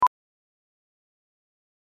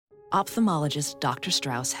Ophthalmologist Dr.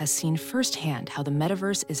 Strauss has seen firsthand how the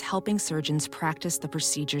metaverse is helping surgeons practice the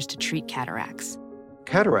procedures to treat cataracts.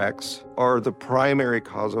 Cataracts are the primary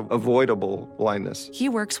cause of avoidable blindness. He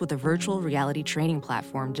works with a virtual reality training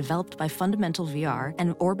platform developed by Fundamental VR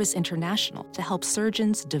and Orbis International to help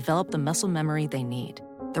surgeons develop the muscle memory they need.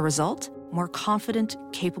 The result? More confident,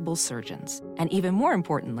 capable surgeons. And even more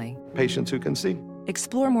importantly, Patients who can see.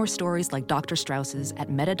 explore more stories like Dr. Strauss's at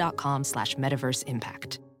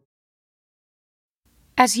meta.com/metaverseimpact.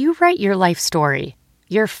 As you write your life story,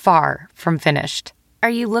 you're far from finished. Are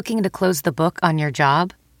you looking to close the book on your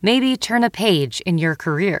job? Maybe turn a page in your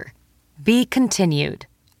career? Be continued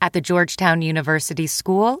at the Georgetown University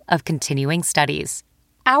School of Continuing Studies.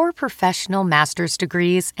 Our professional master's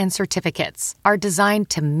degrees and certificates are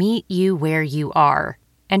designed to meet you where you are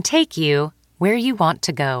and take you where you want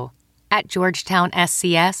to go. At Georgetown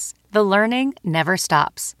SCS, the learning never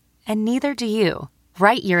stops, and neither do you.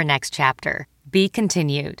 Write your next chapter. Be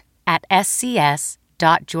continued at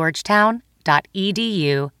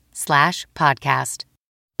scs.georgetown.edu/podcast.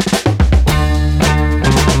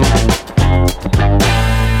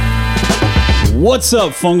 What's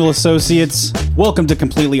up, fungal associates? Welcome to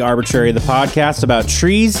Completely Arbitrary, the podcast about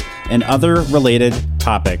trees and other related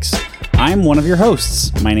topics. I'm one of your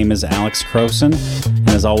hosts. My name is Alex Croson, and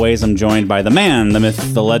as always, I'm joined by the man, the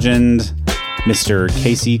myth, the legend, Mr.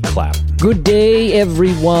 Casey Clapp. Good day,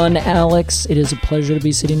 everyone. Alex, it is a pleasure to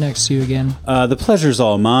be sitting next to you again. The pleasure's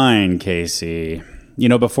all mine, Casey. You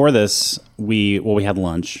know, before this, we had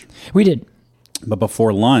lunch. We did. But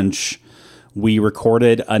before lunch, we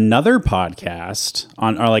recorded another podcast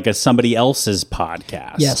on somebody else's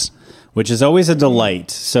podcast. Yes. Which is always a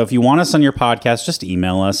delight. So if you want us on your podcast, just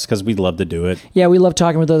email us because we'd love to do it. Yeah, we love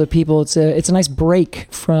talking with other people. It's a nice break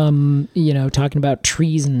from, talking about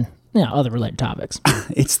trees and other related topics.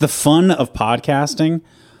 It's the fun of podcasting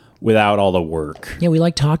without all the work. Yeah, we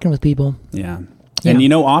like talking with people. Yeah. Yeah.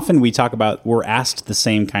 And often we're asked the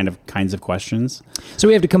same kinds of questions. So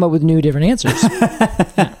we have to come up with new, different answers.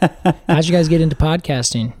 Yeah. How'd you guys get into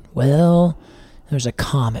podcasting? Well, there's a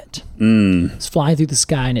comet. It's flying through the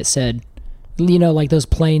sky, and it said, like those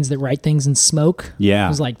planes that write things in smoke? Yeah. It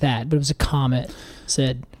was like that, but it was a comet. It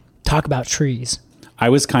said, talk about trees. I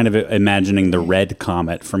was kind of imagining the red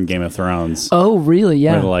comet from Game of Thrones. Oh, really?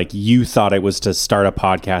 Yeah. Where, you thought it was to start a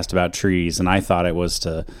podcast about trees, and I thought it was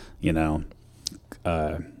to, get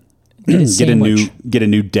a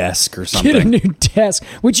new desk or something. Get a new desk,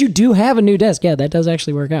 which you do have a new desk. Yeah, that does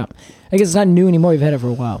actually work out. I guess it's not new anymore. You've had it for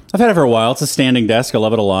a while. I've had it for a while. It's a standing desk. I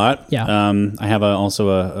love it a lot. Yeah. I have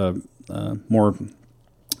also a more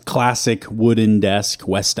classic wooden desk,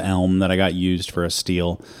 West Elm, that I got used for a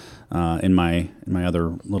steel in my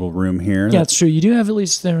other little room here. Yeah, it's true. You do have at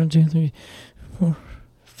least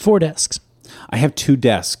 4 desks. I have 2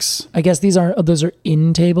 desks. I guess those are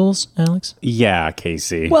in tables, Alex? Yeah,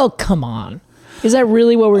 Casey. Well, come on. Is that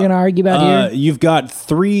really what we're going to argue about here? You've got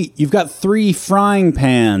 3 frying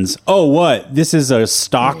pans. Oh, what? This is a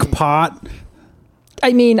stock pot?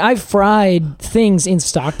 I mean, I've fried things in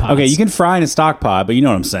stock pots. Okay, you can fry in a stock pot, but you know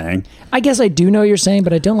what I'm saying. I guess I do know what you're saying,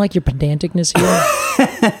 but I don't like your pedanticness here.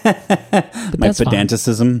 But My that's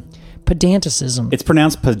pedanticism. Fine. Pedanticism. It's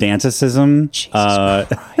pronounced pedanticism.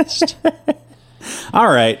 Jesus Christ. All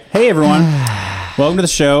right. Hey, everyone. Welcome to the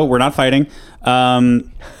show. We're not fighting.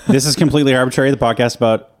 This is Completely Arbitrary, the podcast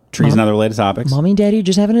about trees and other related topics. Mommy and Daddy are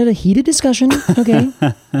just having a heated discussion. Okay.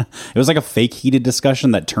 It was like a fake heated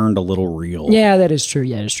discussion that turned a little real. Yeah, that is true.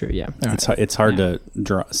 Yeah, it's true. Yeah. It's hard to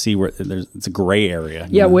see where it's a gray area.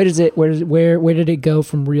 Yeah. Where did it go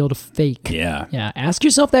from real to fake? Yeah. Yeah. Ask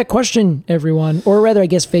yourself that question, everyone. Or rather, I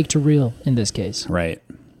guess fake to real in this case. Right.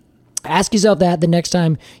 Ask yourself that the next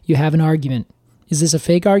time you have an argument. Is this a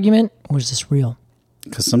fake argument or is this real?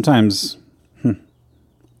 Because sometimes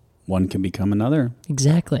one can become another.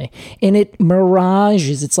 Exactly. And it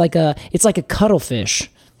mirages. It's like a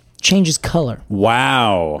cuttlefish. Changes color.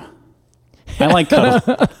 Wow. I like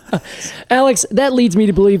cuttlefish. Alex, that leads me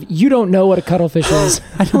to believe you don't know what a cuttlefish is.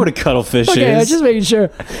 I know what a cuttlefish is. Okay, I'm just making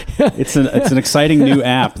sure. It's an exciting new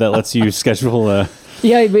app that lets you schedule a...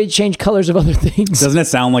 Yeah, it change colors of other things. Doesn't it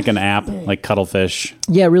sound like an app, like Cuttlefish?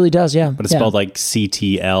 Yeah, it really does, yeah. But it's spelled like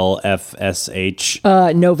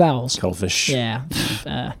CTLFSH. No vowels. Cuttlefish. Yeah.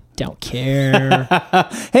 Don't care.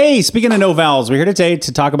 Hey, speaking of no vowels, we're here today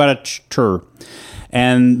to talk about a tur.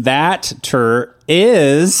 And that tur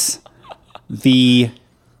is the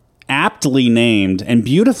aptly named and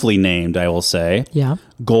beautifully named, I will say. Yeah.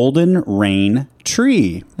 Golden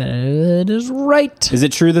Raintree. That is right. Is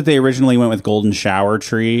it true that they originally went with Golden Shower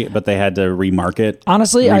Tree, but they had to remark it?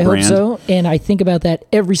 Honestly, I hope rebrand? so. And I think about that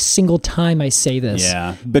every single time I say this.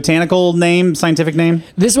 Yeah. Botanical name, scientific name?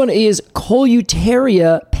 This one is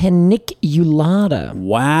Coluteria paniculata.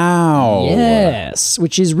 Wow. Yes,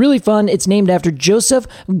 which is really fun. It's named after Joseph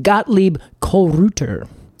Gottlieb Kohlreuter,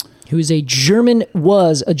 who was a German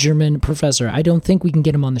professor. I don't think we can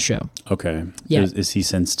get him on the show. Okay. Yeah. Is he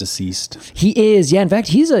since deceased? He is. Yeah, in fact,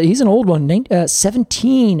 he's an old one,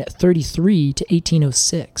 1733 to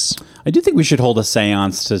 1806. I do think we should hold a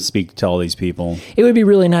seance to speak to all these people. It would be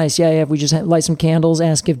really nice, yeah, if we just light some candles,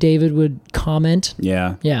 ask if David would comment.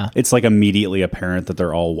 Yeah. Yeah. It's like immediately apparent that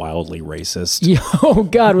they're all wildly racist. Yeah, oh,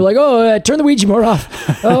 God. We're like, turn the Ouija board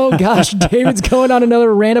off. Oh, gosh. David's going on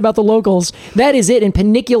another rant about the locals. That is it. And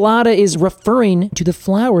paniculata is referring to the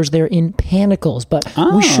flowers there in panicles. But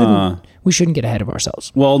we shouldn't get ahead of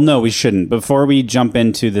ourselves. Well, no, we shouldn't. Before we jump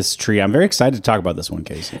into this tree, I'm very excited to talk about this one,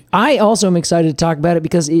 Casey. I also am excited to talk about it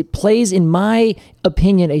because it plays, in my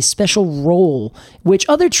opinion, a special role, which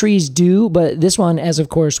other trees do, but this one, as of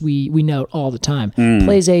course we note all the time,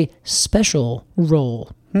 plays a special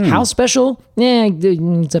role. How special?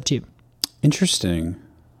 It's up to you. Interesting.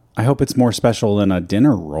 I hope it's more special than a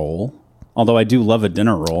dinner roll, although I do love a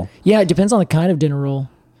dinner roll. Yeah, it depends on the kind of dinner roll.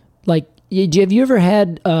 Like, have you ever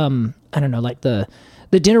had, I don't know, like the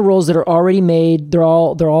dinner rolls that are already made? They're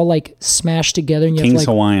all like smashed together. And you King's have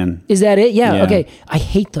to, like, Hawaiian. Is that it? Yeah. Yeah. Okay. I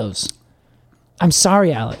hate those. I'm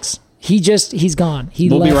sorry, Alex. He's gone.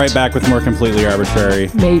 We'll be right back with more Completely Arbitrary.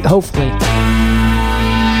 Hopefully.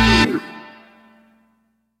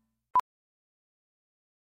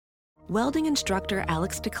 Welding instructor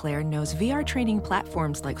Alex DeClaire knows VR training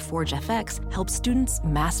platforms like Forge FX help students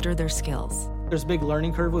master their skills. There's a big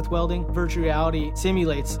learning curve with welding. Virtual reality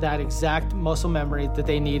simulates that exact muscle memory that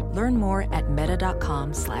they need. Learn more at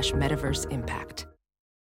meta.com/metaverseimpact.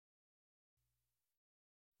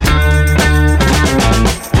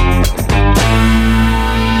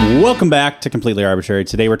 Welcome back to Completely Arbitrary.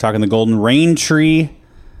 Today we're talking the Golden Raintree.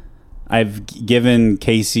 I've given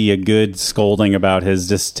Casey a good scolding about his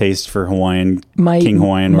distaste for King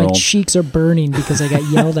Hawaiian My roll. cheeks are burning because I got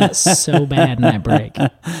yelled at so bad in that break.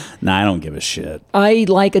 Nah, I don't give a shit. I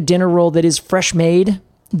like a dinner roll that is fresh made,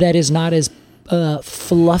 that is not as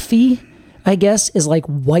fluffy, I guess, as like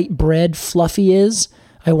white bread fluffy is.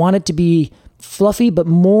 I want it to be fluffy, but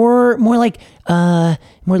more like more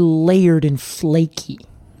layered and flaky,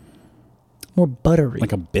 more buttery.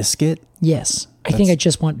 Like a biscuit? Yes. I think I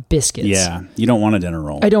just want biscuits. Yeah, you don't want a dinner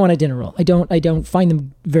roll. I don't want a dinner roll. I don't find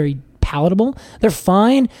them very palatable. They're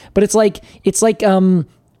fine, but it's like I don't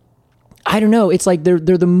know. It's like they're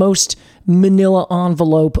the most manila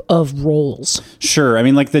envelope of rolls. Sure. I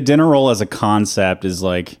mean, like the dinner roll as a concept is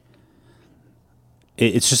like,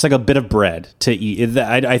 it's just like a bit of bread to eat.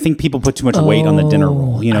 I think people put too much weight on the dinner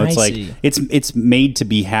roll. You know, it's it's made to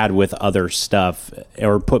be had with other stuff,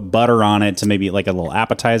 or put butter on it to maybe like a little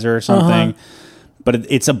appetizer or something. But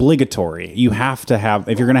it's obligatory. You have to have,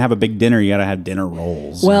 if you're going to have a big dinner, you got to have dinner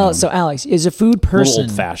rolls. Well, so Alex is a food person. A little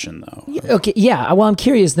old fashioned though. Okay, yeah. Well, I'm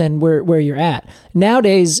curious then where you're at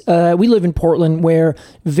nowadays. We live in Portland, where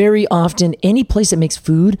very often any place that makes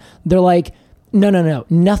food, they're like, no,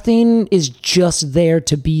 nothing is just there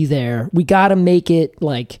to be there. We got to make it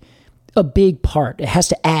like a big part. It has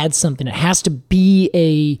to add something. It has to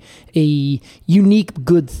be a unique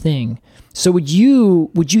good thing. So would you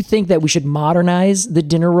think that we should modernize the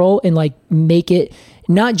dinner roll and like make it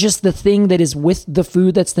not just the thing that is with the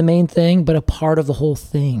food that's the main thing, but a part of the whole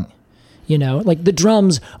thing? You know, like the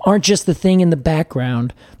drums aren't just the thing in the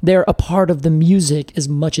background. They're a part of the music as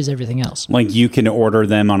much as everything else. Like you can order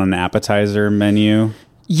them on an appetizer menu.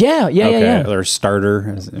 Yeah. Or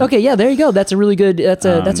starter. Okay, yeah, there you go. That's a really good. That's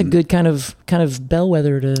a good kind of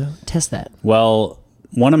bellwether to test that. Well,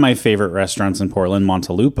 one of my favorite restaurants in Portland,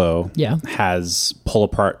 Montelupo, has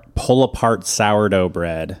pull apart sourdough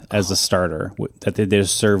bread as a starter that they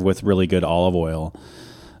just serve with really good olive oil.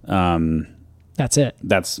 That's it.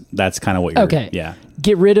 That's kind of what you're. Okay. Yeah.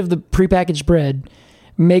 Get rid of the prepackaged bread.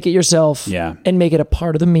 Make it yourself. Yeah. And make it a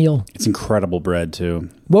part of the meal. It's incredible bread too.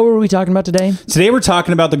 What were we talking about today? Today we're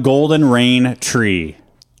talking about the Golden Raintree.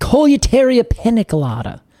 Coluteria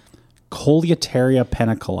paniculata. Coluteria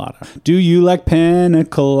paniculata. Do you like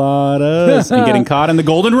panicoladas? And getting caught in the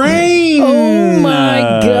golden rain. Oh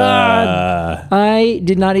my God. I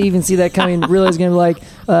did not even see that coming. Really, I was going to be like,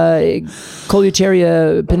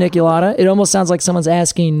 Coluteria paniculata. It almost sounds like someone's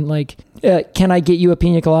asking, like, can I get you a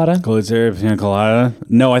pina colada? Coluteria paniculata?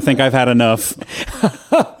 No, I think I've had enough.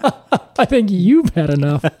 I think you've had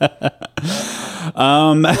enough.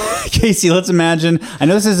 Casey, let's imagine. I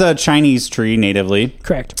know this is a Chinese tree natively.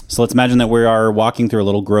 Correct. So let's imagine that we are walking through a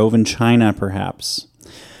little grove in China, perhaps.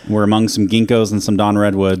 We're among some ginkgos and some dawn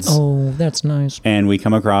redwoods. Oh, that's nice. And we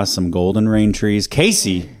come across some golden rain trees.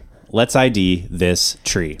 Casey, let's ID this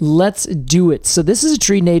tree. Let's do it. So this is a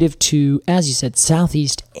tree native to, as you said,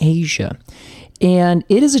 Southeast Asia. And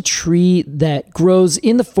it is a tree that grows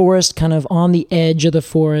in the forest, kind of on the edge of the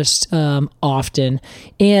forest often.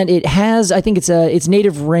 And it has, I think its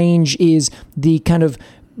native range is the kind of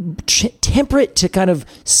temperate to kind of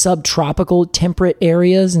subtropical temperate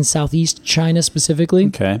areas in Southeast China specifically.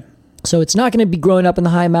 Okay. So it's not going to be growing up in the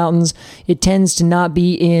high mountains. It tends to not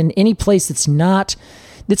be in any place that's not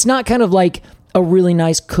kind of like a really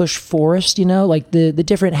nice cush forest, like the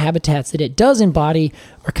different habitats that it does embody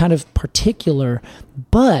are kind of particular,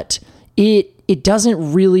 but it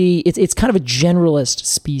doesn't really, it's kind of a generalist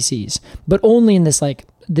species, but only in this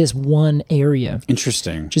one area.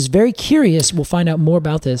 Interesting. Which is very curious. We'll find out more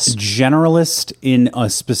about this. Generalist in a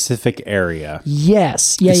specific area.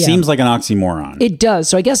 Yes. Yeah. It seems like an oxymoron. It does.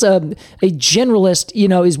 So I guess a generalist,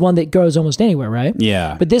 is one that grows almost anywhere, right?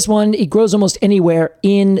 Yeah. But this one, it grows almost anywhere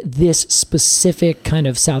in this specific kind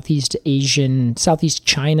of Southeast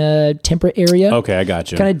China temperate area. Okay, I got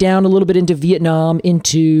you. Kind of down a little bit into Vietnam,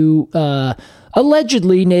 into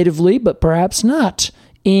allegedly natively, but perhaps not,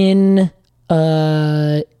 in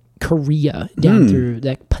Korea, down through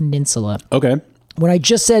that peninsula. Okay. When I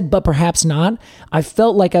just said, but perhaps not, I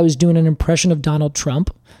felt like I was doing an impression of Donald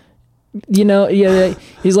Trump.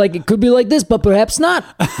 He's like, it could be like this, but perhaps not.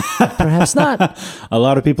 Perhaps not. A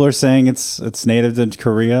lot of people are saying it's native to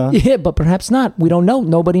Korea. Yeah, but perhaps not. We don't know.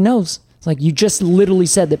 Nobody knows. It's like you just literally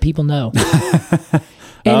said that people know.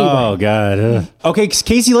 Anyway. Oh, God. Okay,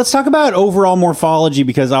 Casey, let's talk about overall morphology,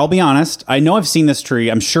 because I'll be honest, I know I've seen this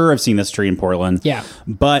tree. I'm sure I've seen this tree in Portland. Yeah.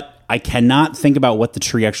 But I cannot think about what the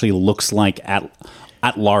tree actually looks like at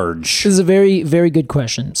large. This is a very, very good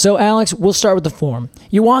question. So, Alex, we'll start with the form.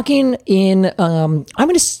 You're walking in, I'm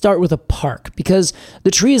going to start with a park, because the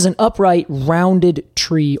tree is an upright, rounded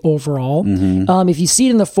tree overall. Mm-hmm. If you see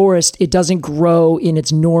it in the forest, it doesn't grow in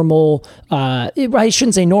its normal, I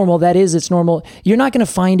shouldn't say normal, that is its normal. You're not going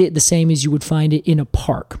to find it the same as you would find it in a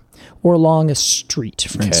park or along a street,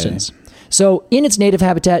 for instance. So in its native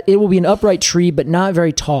habitat, it will be an upright tree, but not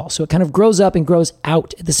very tall. So it kind of grows up and grows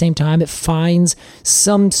out at the same time. It finds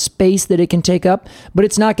some space that it can take up, but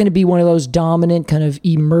it's not going to be one of those dominant kind of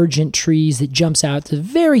emergent trees that jumps out to the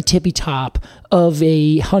very tippy top of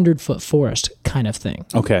a 100-foot forest kind of thing.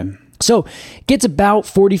 Okay. So it gets about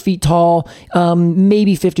 40 feet tall,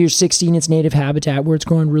 maybe 50 or 60 in its native habitat, where it's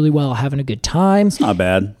growing really well, having a good time. It's not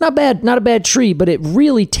bad. Not bad. Not a bad tree, but it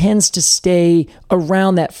really tends to stay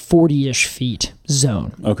around that 40-ish feet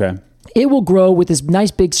zone. Okay. It will grow with this nice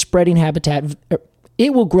big spreading habitat.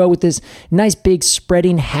 It will grow with this nice big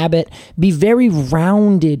spreading habit, be very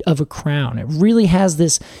rounded of a crown. It really has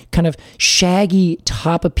this kind of shaggy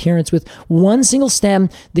top appearance with one single stem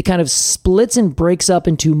that kind of splits and breaks up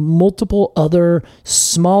into multiple other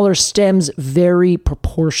smaller stems very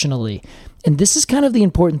proportionally. And this is kind of the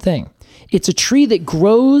important thing. It's a tree that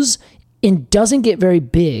grows and doesn't get very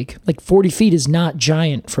big. Like 40 feet is not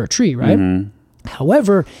giant for a tree, right? Mm-hmm.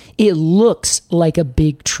 However, it looks like a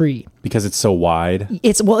big tree. Because it's so wide?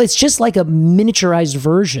 It's just like a miniaturized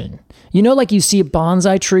version. Like you see a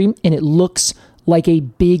bonsai tree and it looks like a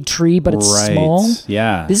big tree, but it's small.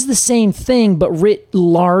 Yeah. This is the same thing, but writ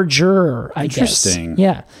larger, I guess. Interesting.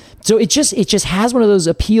 Yeah. So it just has one of those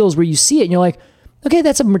appeals where you see it and you're like, okay,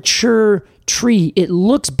 that's a mature tree. It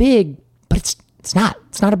looks big, but it's not.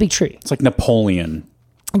 It's not a big tree. It's like Napoleon.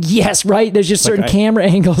 Yes, right? There's just certain camera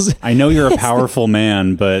angles. I know you're a powerful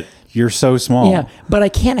man, but you're so small. Yeah, but I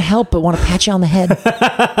can't help but want to pat you on the head.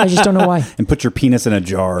 I just don't know why. And put your penis in a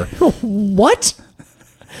jar. What?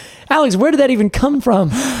 Alex, where did that even come from?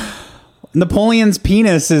 Napoleon's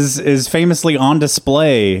penis is famously on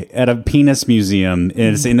display at a penis museum.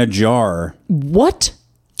 It's in a jar. What?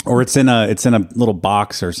 Or it's in a little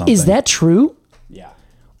box or something. Is that true? Yeah.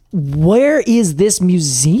 Where is this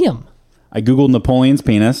museum? I Googled Napoleon's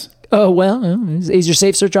penis. Oh, well, is your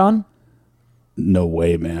safe search on? No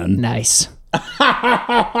way, man. Nice.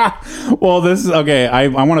 Well, this is okay. I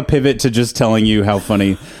want to pivot to just telling you how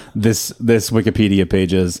funny this Wikipedia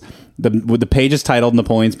page is. The page is titled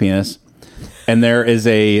Napoleon's penis, and there is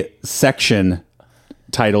a section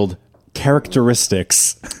titled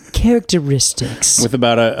Characteristics. Characteristics. With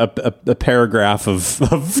about a paragraph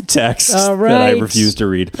of text that I refuse to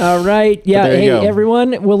read. All right. Yeah. Hey,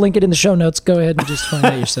 everyone, we'll link it in the show notes. Go ahead and just find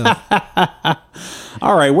out yourself.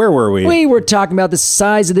 All right, where were we? We were talking about the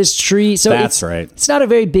size of this tree. So That's right. It's not a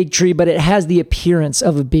very big tree, but it has the appearance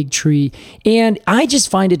of a big tree. And I just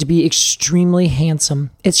find it to be extremely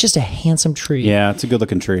handsome. It's just a handsome tree. Yeah, it's a good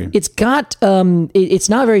looking tree. It's got, it's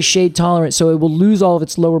not very shade tolerant, so it will lose all of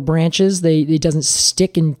its lower branches. It doesn't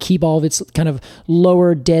stick and keep all of its kind of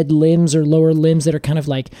lower dead limbs or lower limbs that are kind of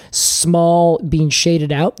like small being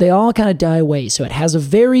shaded out. They all kind of die away. So it has a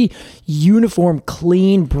very uniform,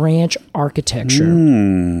 clean branch architecture.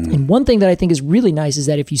 And one thing that I think is really nice is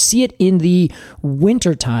that if you see it in the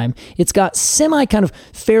wintertime, it's got semi kind of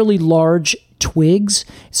fairly large twigs.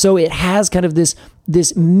 So it has kind of this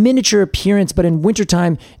miniature appearance, but in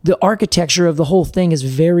wintertime, the architecture of the whole thing is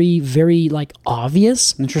very, very like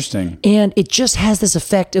obvious. Interesting. And it just has this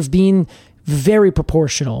effect of being very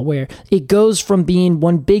proportional, where it goes from being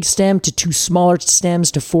one big stem to two smaller stems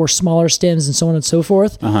to four smaller stems and so on and so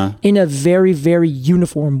forth in a very, very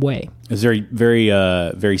uniform way. It's very, very,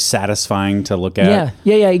 very satisfying to look at.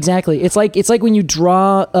 Yeah, exactly. It's like when you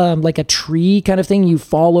draw like a tree kind of thing, you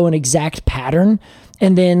follow an exact pattern.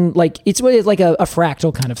 And then, like, it's like a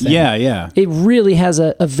fractal kind of thing. Yeah. It really has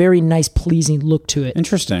a very nice, pleasing look to it.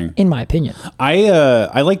 Interesting. In my opinion.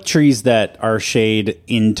 I like trees that are shade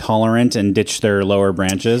intolerant and ditch their lower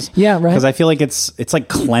branches. Yeah, right. Because I feel like it's like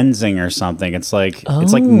cleansing or something. It's like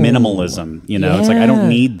minimalism. You know, it's like I don't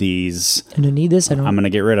need these. I don't need this. I'm gonna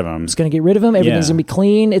get rid of them. Just gonna get rid of them. Everything's gonna be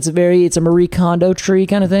clean. It's a Marie Kondo tree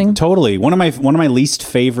kind of thing. Totally. One of my least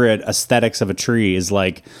favorite aesthetics of a tree is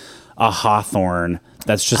like a hawthorn.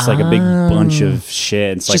 That's just like a big bunch of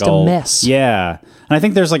shit. It's like just all a mess. Yeah, and I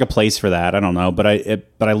think there's like a place for that. I don't know, but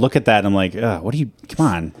I look at that and I'm like, what do you? Come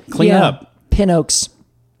on, clean up. Pin oaks.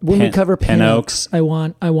 When we cover pin pin oaks, I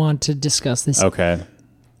want to discuss this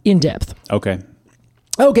in depth.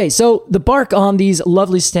 Okay, so the bark on these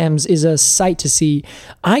lovely stems is a sight to see.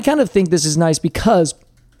 I kind of think this is nice because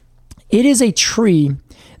it is a tree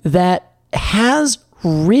that has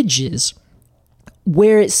ridges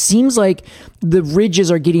where it seems like the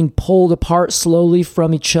ridges are getting pulled apart slowly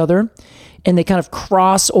from each other, and they kind of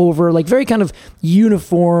cross over, like very kind of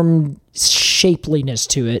uniform shapeliness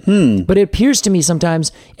to it. But it appears to me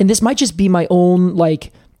sometimes, and this might just be my own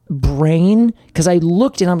like brain, because I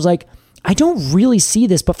looked and I was like, I don't really see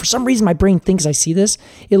this, but for some reason my brain thinks I see this.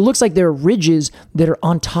 It looks like there are ridges that are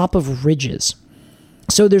on top of ridges.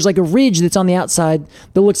 So there's like a ridge that's on the outside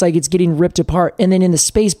that looks like it's getting ripped apart. And then in the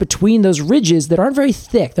space between those ridges that aren't very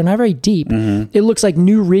thick, they're not very deep, it looks like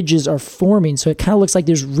new ridges are forming. So it kind of looks like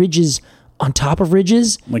there's ridges on top of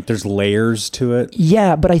ridges. Like there's layers to it.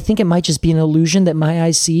 Yeah, but I think it might just be an illusion that my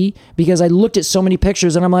eyes see, because I looked at so many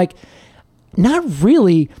pictures and I'm like, not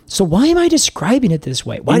really. So why am I describing it this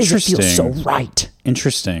way? Why does it feel so right?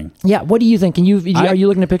 Interesting. Yeah. What do you think? Are you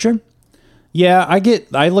looking at a picture? Yeah,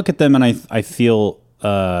 I look at them and I feel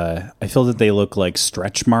that they look like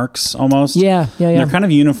stretch marks almost. Yeah. And they're kind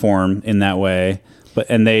of uniform in that way, but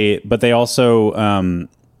they also,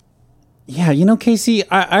 Casey,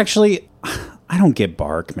 I don't get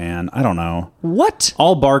bark, man. I don't know. What?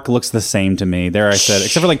 All bark looks the same to me. There I said,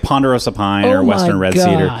 except for like ponderosa pine or western red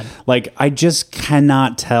cedar. Like I just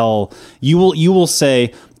cannot tell. You will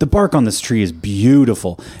say the bark on this tree is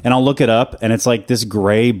beautiful, and I'll look it up and it's like this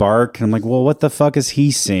gray bark, and I'm like, well, what the fuck is he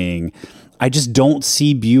seeing? I just don't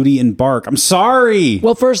see beauty in bark. I'm sorry.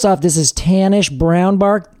 Well, first off, this is tannish brown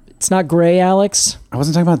bark. It's not gray, Alex. I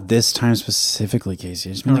wasn't talking about this time specifically, Casey.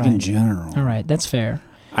 I just mean like in general. All right, that's fair.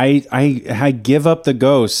 I give up the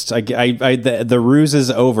ghost. The ruse is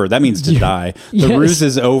over. That means to die. The ruse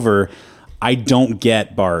is over. I don't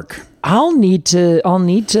get bark. I'll need to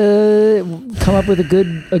come up with a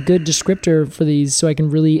good descriptor for these so I can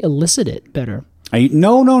really elicit it better.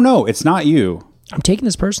 No. It's not you. I'm taking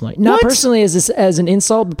this personally. Not personally as an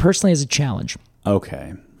insult, but personally as a challenge.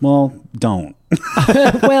 Okay. Well, don't.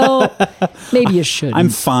 Well, maybe you should. I'm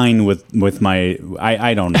fine with my.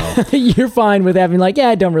 I don't know. You're fine with having like,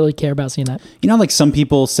 I don't really care about seeing that. You know, like some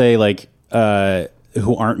people say, like,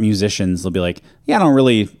 who aren't musicians, they'll be like, yeah, I don't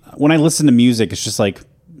really. When I listen to music, it's just like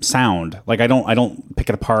sound. Like I don't pick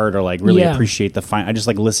it apart or like really appreciate the fine. I just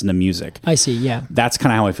like listen to music. I see. Yeah, that's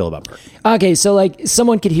kind of how I feel about bark. Okay, so like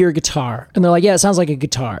someone could hear a guitar and they're like, yeah, it sounds like a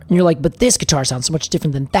guitar, and you're like, but this guitar sounds so much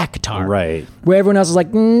different than that guitar, right? Where everyone else is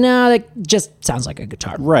like, nah, that just sounds like a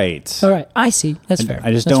guitar, right? All right, I see. That's fair.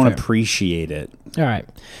 I just don't appreciate it. All right.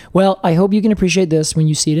 Well, I hope you can appreciate this when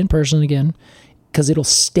you see it in person again, because it'll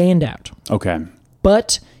stand out. Okay.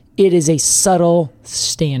 But it is a subtle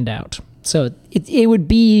standout. So it would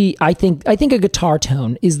be, I think a guitar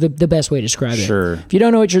tone is the best way to describe it. Sure. If you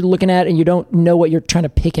don't know what you're looking at and you don't know what you're trying to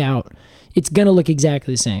pick out, it's going to look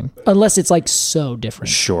exactly the same unless it's like so different.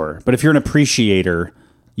 Sure. But if you're an appreciator,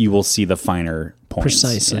 you will see the finer points.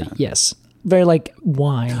 Precisely. Yeah. Yes. Very like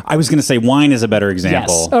wine. I was going to say wine is a better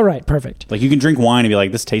example. Yes. All right. Perfect. Like you can drink wine and be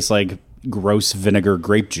like, this tastes like gross vinegar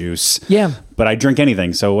grape juice. Yeah. But I drink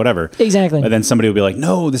anything, so whatever. Exactly. But then somebody will be like,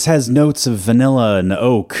 no, this has notes of vanilla and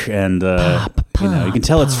oak, and you can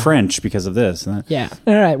tell it's French because of this. And that. Yeah.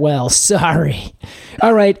 All right. Well, sorry.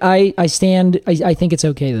 All right. I stand. I think it's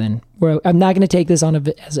okay then. I'm not going to take this on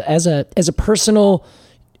as a personal,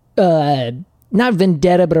 not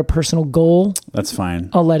vendetta, but a personal goal. That's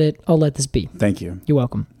fine. I'll let this be. Thank you. You're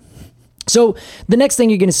welcome. So the next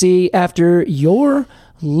thing you're going to see after your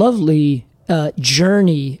lovely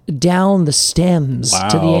journey down the stems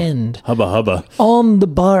to the end, Hubba hubba. on the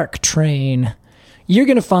bark train, you're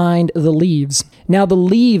going to find the leaves. Now, the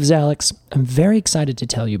leaves, Alex, I'm very excited to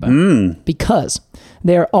tell you about because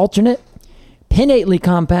they are alternate, pinnately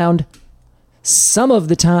compound. Some of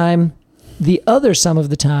the time, some of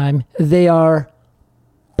the time, they are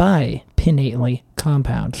bipinnately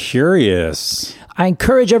compound. Curious. I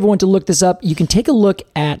encourage everyone to look this up. You can take a look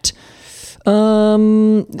at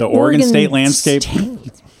The Oregon State landscape.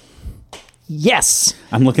 Yes.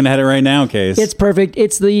 I'm looking at it right now, Case. It's perfect.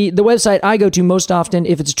 It's the website I go to most often.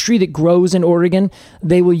 If it's a tree that grows in Oregon,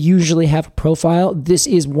 they will usually have a profile. This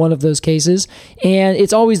is one of those cases. And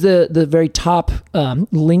it's always the very top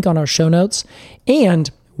link on our show notes. And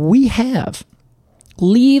we have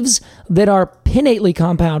leaves that are pinnately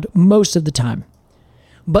compound most of the time.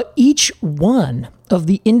 But each one of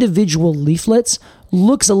the individual leaflets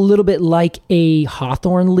looks a little bit like a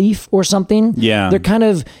hawthorn leaf or something. Yeah. They're kind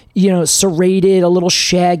of, serrated, a little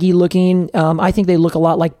shaggy looking. I think they look a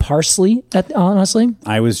lot like parsley, honestly.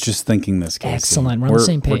 I was just thinking this, Casey. Excellent. We're on the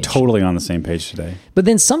same page. We're totally on the same page today. But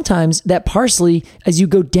then sometimes that parsley, as you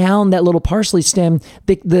go down that little parsley stem,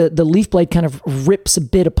 the leaf blade kind of rips a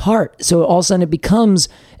bit apart. So all of a sudden it becomes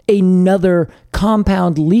another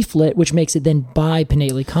compound leaflet, which makes it then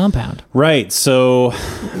bipinnately compound. Right. So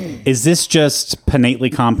is this just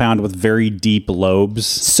pinnately compound with very deep lobes?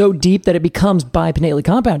 So deep that it becomes bipinnately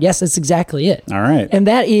compound. Yes, that's exactly it. All right. And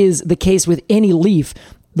that is the case with any leaf.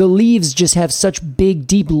 The leaves just have such big,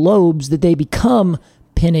 deep lobes that they become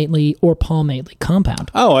pinnately or palmately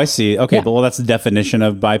compound. Oh, I see. Okay, Yeah. but well, that's the definition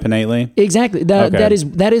of bipinnately. Exactly.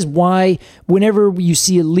 That is why whenever you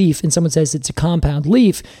see a leaf and someone says it's a compound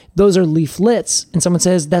leaf, those are leaflets, and someone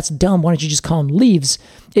says that's dumb, why don't you just call them leaves?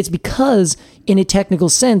 It's because in a technical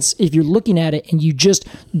sense, if you're looking at it and you just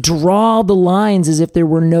draw the lines as if there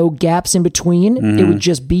were no gaps in between, it would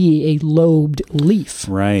just be a lobed leaf.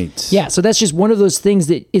 Right. Yeah, so that's just one of those things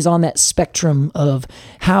that is on that spectrum of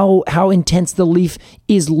how intense the leaf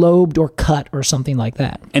is lobed or cut or something like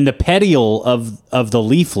that. And the petiole of the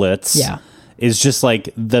leaflets is just like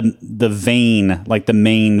the vein, like the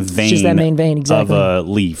main vein, just that main vein, exactly, of a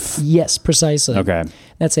leaf. Yes, precisely. Okay.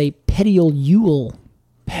 That's a petiole.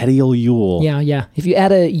 Petiole. Yeah. If you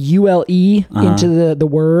add a ULE into the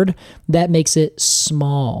word, that makes it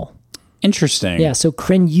small. Interesting. Yeah, so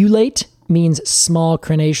crenulate means small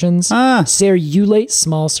crenations. Cerulate,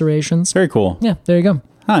 small serrations. Very cool. Yeah, there you go.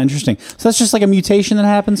 Huh, interesting. So that's just like a mutation that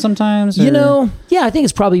happens sometimes? Or? I think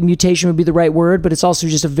it's probably mutation would be the right word, but it's also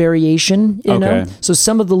just a variation, you know? So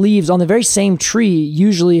some of the leaves on the very same tree,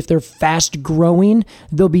 usually if they're fast growing,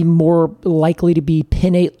 they'll be more likely to be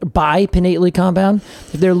bipinnately compound.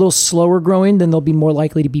 If they're a little slower growing, then they'll be more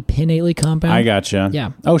likely to be pinnately compound. I gotcha.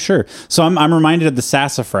 Yeah. Oh, sure. So I'm reminded of the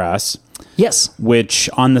sassafras. Yes. Which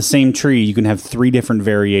on the same tree, you can have 3 different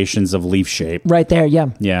variations of leaf shape. Right there, yeah.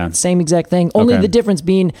 Yeah. Same exact thing. Only the difference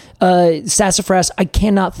being sassafras, I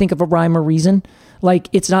cannot think of a rhyme or reason. Like,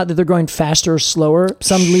 it's not that they're going faster or slower.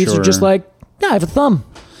 Some leaves are just like, I have a thumb.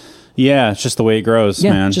 Yeah, it's just the way it grows,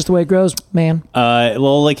 man. Yeah, just the way it grows, man.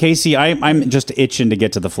 Well, like Casey, I'm just itching to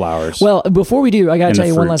get to the flowers. Well, before we do, I got to tell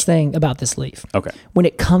you one fruit. last thing about this leaf. Okay. When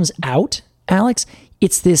it comes out, Alex,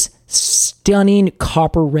 it's this stunning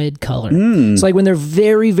copper red color. It's like when they're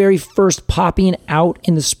very, very first popping out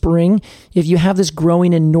in the spring. If you have this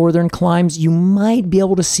growing in northern climes, you might be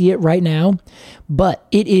able to see it right now, but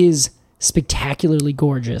it is spectacularly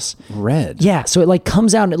gorgeous. Red. Yeah, so it like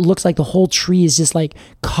comes out and it looks like the whole tree is just like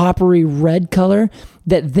coppery red color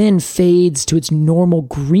that then fades to its normal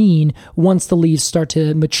green once the leaves start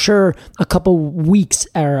to mature a couple weeks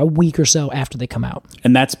or a week or so after they come out.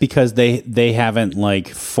 And that's because they haven't like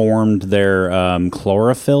formed their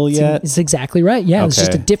chlorophyll yet? It's exactly right. Yeah, It's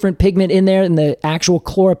just a different pigment in there and the actual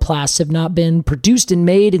chloroplasts have not been produced and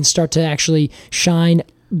made and start to actually shine.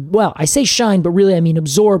 Well, I say shine, but really I mean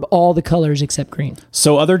absorb all the colors except green.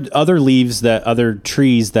 So other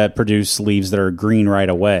trees that produce leaves that are green right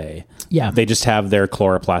away, Yeah. They just have their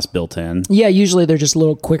chloroplast built in. Yeah, usually they're just a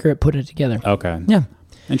little quicker at putting it together. Okay. Yeah.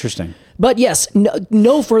 Interesting. But yes,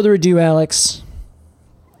 no further ado, Alex.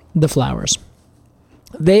 The flowers.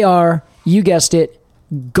 They are, you guessed it,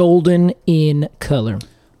 golden in color.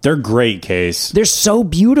 They're great, Case. They're so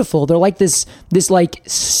beautiful. They're like this like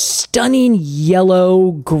stunning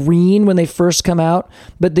yellow green when they first come out.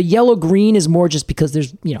 But the yellow green is more just because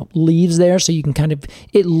there's, leaves there. So you can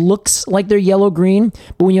it looks like they're yellow green.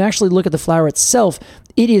 But when you actually look at the flower itself,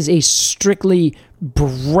 it is a strictly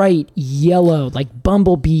bright yellow, like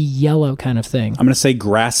bumblebee yellow kind of thing. I'm going to say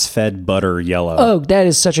grass-fed butter yellow. Oh, that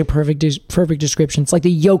is such a perfect description. It's like the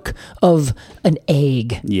yolk of an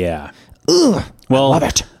egg. Yeah. Ugh, well, I love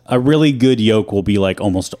it. A really good yolk will be like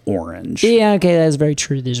almost orange. Yeah, okay, that is very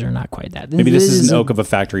true. These are not quite that. Maybe this is an yolk of a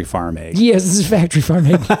factory farm egg. Yes, this is factory farm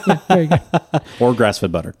egg. Yeah, very good. Or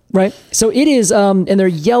grass-fed butter. Right. So it is, and they're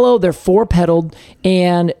yellow, they're four-petaled,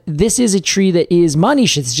 and this is a tree that is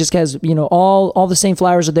monoecious. It just has, all the same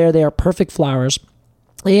flowers are there. They are perfect flowers.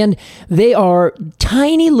 And they are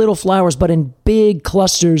tiny little flowers, but in big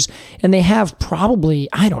clusters, and they have probably,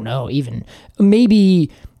 I don't know, even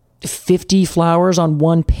maybe 50 flowers on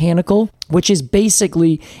one panicle, which is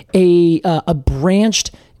basically a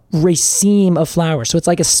branched raceme of flowers. So it's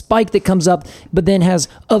like a spike that comes up, but then has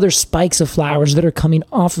other spikes of flowers that are coming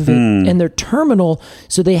off of it. And they're terminal,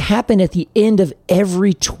 so they happen at the end of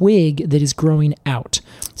every twig that is growing out.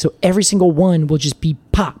 So every single one will just be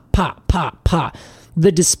pop, pop, pop, pop.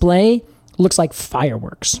 The display looks like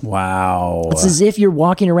fireworks. Wow. It's as if you're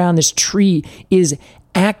walking around, this tree is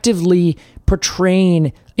actively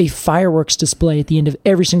portraying a fireworks display at the end of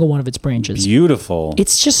every single one of its branches. Beautiful.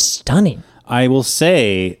 It's just stunning. I will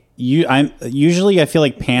say, I feel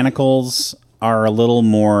like panicles are a little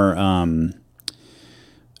more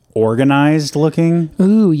organized looking.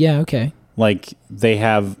 Ooh, yeah, okay. Like they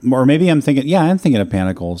have, or maybe I'm thinking of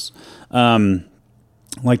panicles.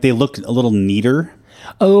 Like they look a little neater.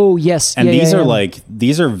 Oh, yes. And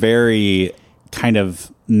these are very kind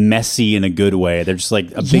of messy in a good way. They're just like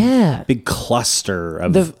a big cluster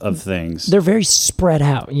of things. They're very spread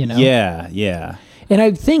out, Yeah, yeah. And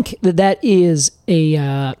I think that is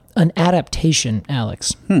an adaptation,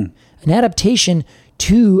 Alex. An adaptation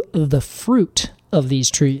to the fruit of these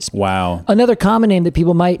trees. Wow. Another common name that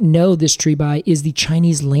people might know this tree by is the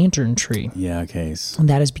Chinese lantern tree. Yeah, Case. And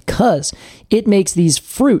that is because it makes these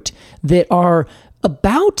fruit that are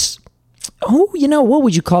about, what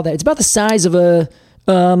would you call that? It's about the size of a,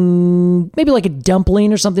 maybe like a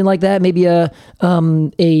dumpling or something like that. Maybe a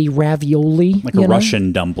ravioli. Like a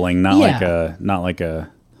Russian dumpling, not like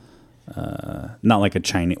a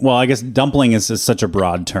Chinese. Well, I guess dumpling is such a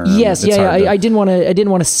broad term. Yes, I didn't want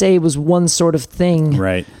to say it was one sort of thing.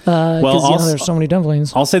 Right. Because there's so many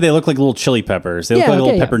dumplings. I'll say they look like little chili peppers. They look like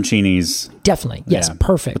little pepperoncinis. Definitely. Yes,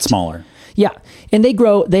 perfect. But smaller. Yeah, and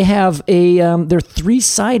they have they're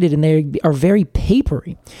three-sided and they are very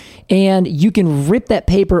papery. And you can rip that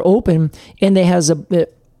paper open and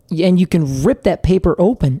you can rip that paper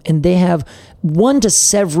open and they have one to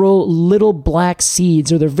several little black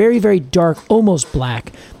seeds, or they're very, very dark, almost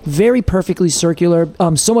black, very perfectly circular,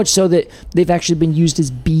 so much so that they've actually been used as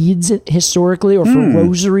beads historically or for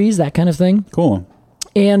rosaries, that kind of thing. Cool.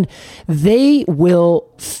 And they will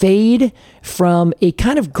fade from a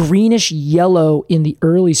kind of greenish yellow in the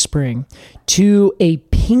early spring to a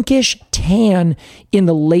pinkish tan in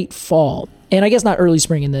the late fall. And I guess not early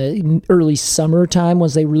spring, in the early summertime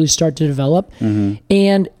once they really start to develop. Mm-hmm.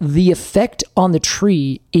 And the effect on the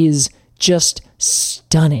tree is just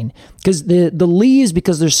stunning. Because the leaves,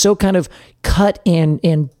 because they're so kind of cut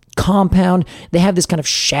and compound, they have this kind of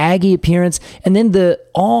shaggy appearance, and then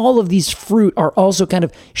all of these fruit are also kind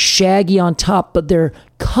of shaggy on top, but their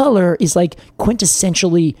color is like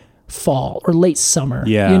quintessentially fall or late summer.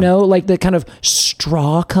 Yeah. Like the kind of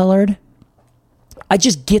straw colored. It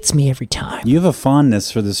just gets me every time. You have a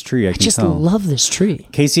fondness for this tree. I just love this tree.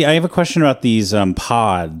 Casey, I have a question about these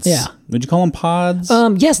pods. Yeah. Would you call them pods?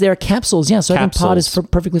 Yes, they are capsules. Yeah, so capsules. I think pod is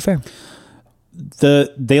perfectly fair.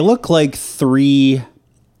 They look like 3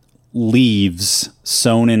 leaves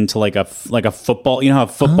sewn into like a football. You know how a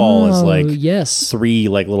football is like yes. 3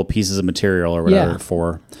 like little pieces of material or whatever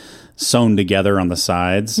for sewn together on the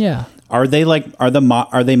sides. Yeah. Are they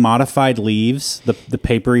modified leaves, the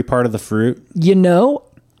papery part of the fruit?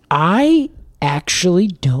 I actually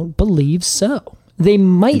don't believe so. They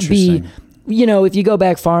might be, if you go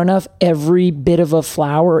back far enough, every bit of a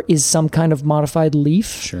flower is some kind of modified leaf.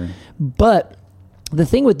 Sure. But the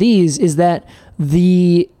thing with these is that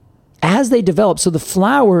as they develop, so the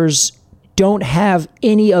flowers don't have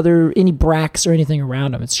any bracts or anything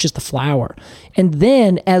around them. It's just the flower. And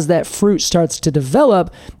then as that fruit starts to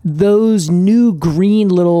develop, those new green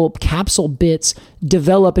little capsule bits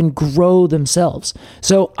develop and grow themselves.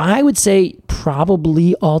 So I would say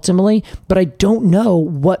probably ultimately, but I don't know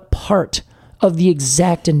what part of the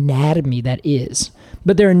exact anatomy that is.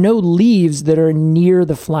 But there are no leaves that are near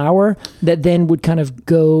the flower that then would kind of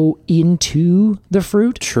go into the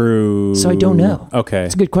fruit. True. So I don't know. Okay.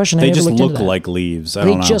 It's a good question. They just look like leaves. I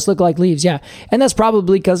don't know. They just look like leaves, yeah. And that's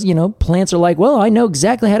probably because, plants are like, well, I know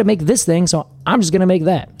exactly how to make this thing, so I'm just going to make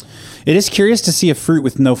that. It is curious to see a fruit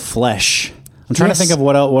with no flesh. I'm trying to think of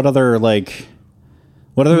what other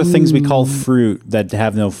things we call fruit that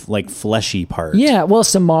have no fleshy part. Yeah, well,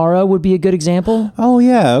 Samara would be a good example. Oh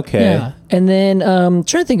yeah, okay. Yeah, and then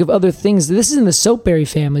trying to think of other things. This is in the soapberry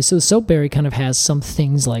family, so the soapberry kind of has some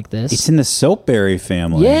things like this. It's in the soapberry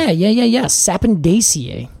family. Yeah.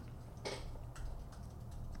 Sapindaceae.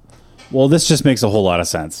 Well, this just makes a whole lot of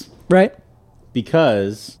sense, right?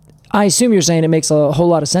 Because I assume you're saying it makes a whole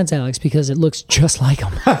lot of sense, Alex, because it looks just like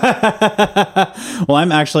them. Well,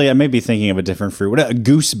 I may be thinking of a different fruit. What a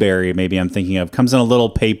gooseberry? Maybe I'm thinking of comes in a little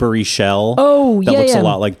papery shell. Oh, that looks a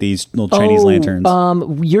lot like these little Chinese lanterns.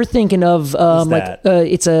 You're thinking of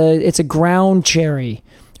it's a ground cherry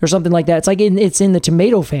or something like that. It's like it's in the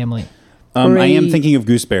tomato family. I am thinking of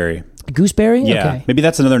gooseberry. Gooseberry? Yeah, okay. Maybe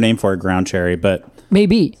that's another name for a ground cherry, but.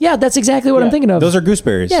 Maybe. Yeah, that's exactly what I'm thinking of. Those are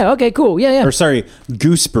gooseberries. Yeah, okay, cool. Yeah. Or sorry,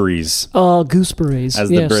 gooseberries. Gooseberries. As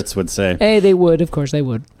the Brits would say. Hey, they would. Of course they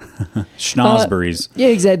would. Schnozberries. Yeah,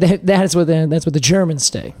 exactly. That's what the Germans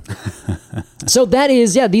say. So that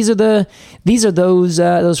is, these are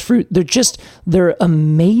those fruit. They're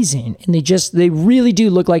amazing. And they really do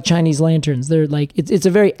look like Chinese lanterns. They're like, it's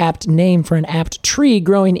a very apt name for an apt tree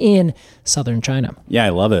growing in southern China. Yeah, I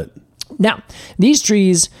love it. Now, these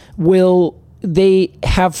trees they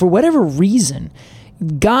have, for whatever reason,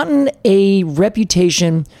 gotten a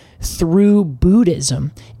reputation through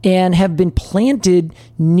Buddhism and have been planted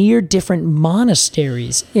near different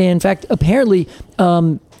monasteries. In fact, apparently,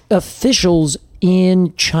 officials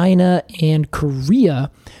in China and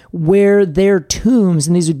Korea, where their tombs,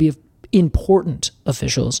 and these would be important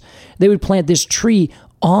officials, they would plant this tree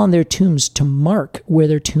on their tombs to mark where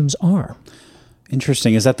their tombs are.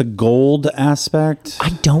 Interesting. Is that the gold aspect? I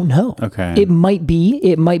don't know. Okay. It might be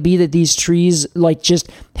that these trees just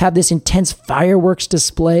have this intense fireworks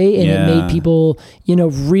display, and it made people,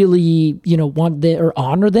 really, want or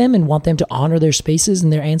honor them and want them to honor their spaces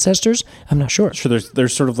and their ancestors. I'm not sure. Sure.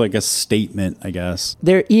 There's sort of like a statement, I guess.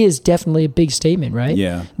 There is definitely a big statement, right?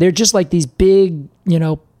 Yeah. They're just like these big,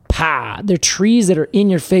 they're trees that are in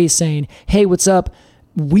your face saying, "Hey, what's up?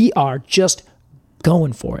 We are just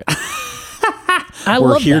going for it."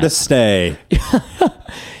 We're here to stay.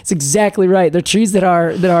 It's exactly right. They're trees that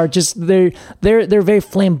are just they're very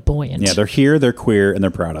flamboyant. Yeah, they're here, they're queer, and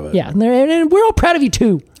they're proud of it. Yeah, and we're all proud of you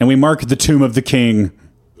too. And we mark the tomb of the king.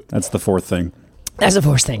 That's the fourth thing. That's the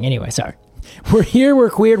fourth thing. Anyway, sorry. We're here,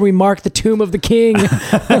 we're queer, we mark the tomb of the king.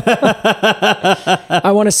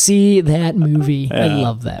 I want to see that movie. Yeah. I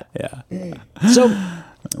love that. Yeah. So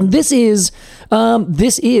this is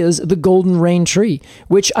the golden rain tree,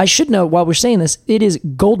 which I should note while we're saying this, it is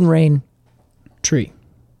golden rain tree.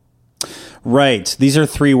 Right. These are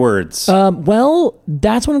 3 words. Well,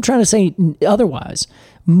 that's what I'm trying to say. Otherwise,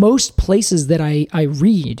 most places that I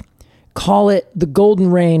read call it the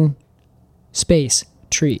golden rain space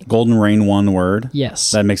tree. Golden rain, one word?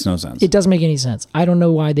 Yes. That makes no sense. It doesn't make any sense. I don't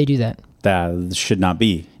know why they do that. That should not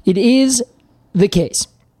be. It is the case.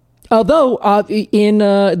 Although in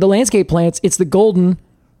the landscape plants, it's the golden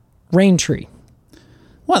rain tree.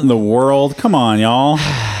 What in the world? Come on, y'all.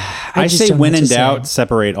 I say when in doubt,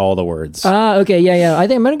 separate all the words. Okay, yeah. I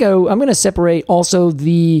think I'm gonna separate also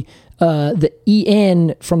the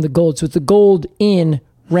en from the gold. So it's the gold in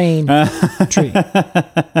rain tree.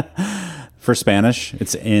 For Spanish,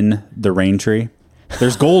 it's in the rain tree.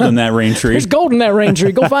 There's gold in that rain tree. There's gold in that rain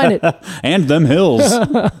tree. Go find it. And them hills.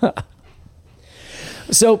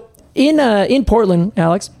 So in Portland,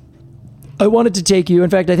 Alex, I wanted to take you. In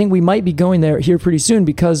fact, I think we might be going there here pretty soon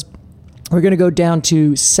because we're going to go down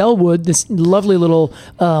to Selwood, this lovely little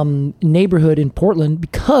neighborhood in Portland,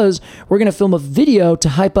 because we're going to film a video to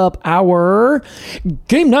hype up our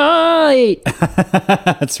game night.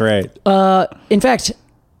 That's right. In fact,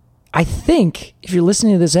 I think if you're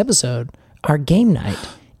listening to this episode, our game night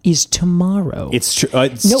is tomorrow. It's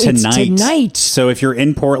tonight. It's tonight. So if you're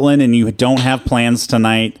in Portland and you don't have plans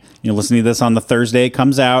tonight, you're listening to this on the Thursday it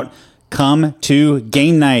comes out, come to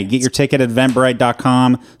game night. Get your ticket at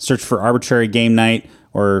eventbrite.com. Search for Arbitrary Game Night.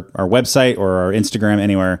 or our website or our Instagram,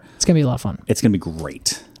 anywhere. It's going to be a lot of fun. It's going to be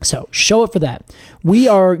great. So show up for that. We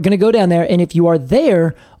are going to go down there, and if you are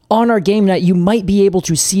there on our game night, you might be able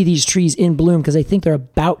to see these trees in bloom because I think they're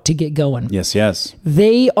about to get going. Yes.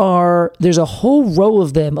 There's a whole row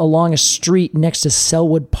of them along a street next to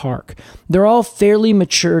Selwood Park. They're all fairly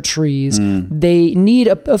mature trees. They need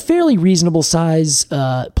a fairly reasonable size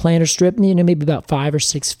planter strip, maybe about 5 or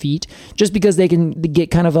 6 feet, just because they can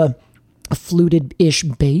get kind of a fluted-ish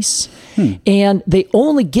base. And they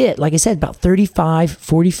only get, like I said, about 35,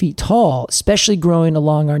 40 feet tall, especially growing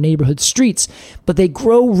along our neighborhood streets. But they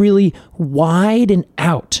grow really wide and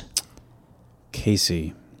out.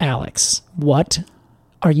 Casey. Alex, what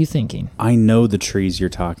are you thinking? I know the trees you're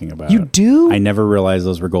talking about. You do? I never realized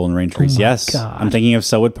those were golden rain trees. Yes. God. I'm thinking of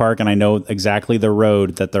Selwood Park, and I know exactly the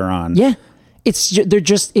road that they're on. Yeah.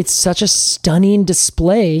 It's such a stunning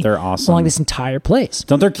display. They're awesome along this entire place.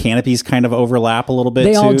 Don't their canopies kind of overlap a little bit?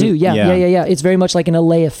 They too? all do. Yeah. It's very much like an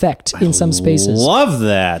LA effect in some spaces. Love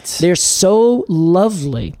that. They're so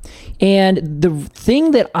lovely. And the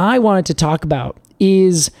thing that I wanted to talk about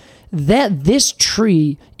is that this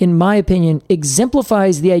tree, in my opinion,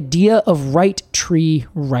 exemplifies the idea of right tree,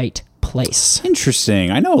 right place.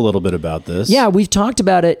 Interesting. I know a little bit about this. Yeah, we've talked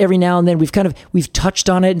about it every now and then. We've touched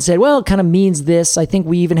on it and said, well, it kind of means this. I think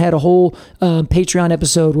we even had a whole Patreon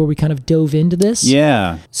episode where we kind of dove into this.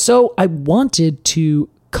 Yeah. So I wanted to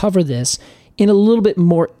cover this in a little bit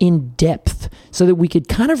more in depth so that we could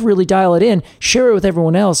kind of really dial it in, share it with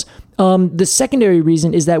everyone else. The secondary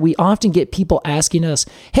reason is that we often get people asking us,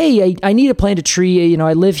 hey, I need to plant a tree.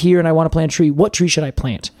 I live here and I want to plant a tree. What tree should I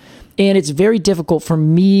plant? And it's very difficult for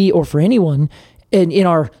me or for anyone in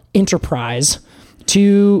our enterprise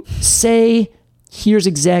to say, here's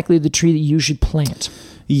exactly the tree that you should plant.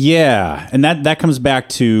 Yeah. And that comes back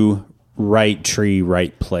to right tree,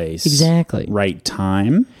 right place. Exactly. Right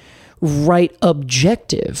time. Right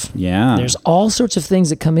objective. Yeah. There's all sorts of things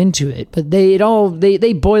that come into it, but they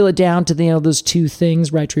boil it down to those two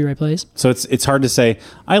things, right tree, right place. So it's hard to say,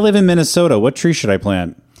 I live in Minnesota. What tree should I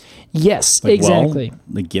plant? Yes, exactly.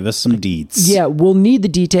 Well, give us some deets. Yeah, we'll need the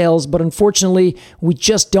details, but unfortunately, we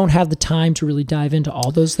just don't have the time to really dive into all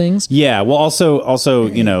those things. Yeah, well, also,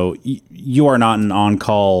 you are not an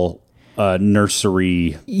on-call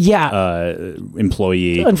nursery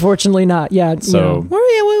employee. Unfortunately not. Yeah. So...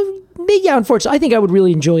 Yeah, unfortunately, I think I would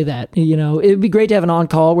really enjoy that. It'd be great to have an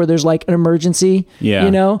on-call where there's like an emergency. Yeah.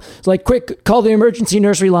 It's like, quick, call the emergency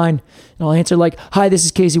nursery line. And I'll answer like, hi, this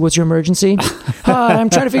is Casey. What's your emergency? Hi, I'm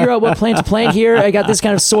trying to figure out what plant to plant here. I got this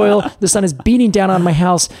kind of soil. The sun is beating down on my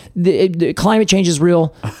house. The climate change is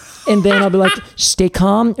real. And then I'll be like, stay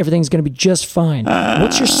calm. Everything's going to be just fine.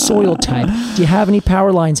 What's your soil type? Do you have any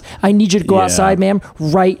power lines? I need you to go outside, ma'am,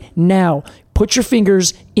 right now. Put your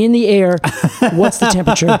fingers in the air. What's the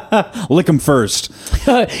temperature? Lick them first.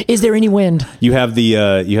 Is there any wind? You have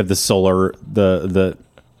the solar the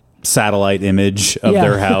satellite image of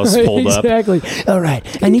their house pulled up. Exactly. All right.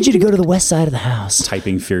 I need you to go to the west side of the house.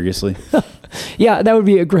 Typing furiously. Yeah, that would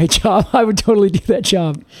be a great job. I would totally do that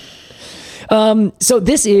job. So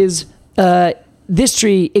this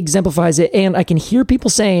tree exemplifies it, and I can hear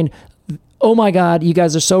people saying, "Oh my God, you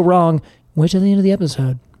guys are so wrong." Wait till the end of the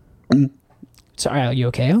episode. Sorry, are you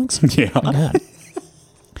okay, Alex? Yeah. Oh my God.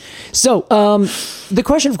 So the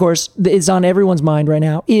question, of course, that is on everyone's mind right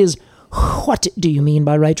now is, what do you mean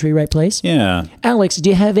by right tree, right place? Yeah. Alex, do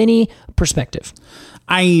you have any perspective?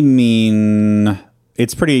 I mean, I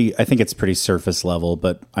think it's pretty surface level,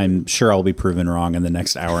 but I'm sure I'll be proven wrong in the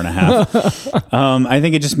next hour and a half. I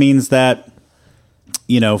think it just means that,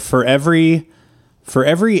 for every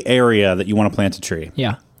area that you want to plant a tree,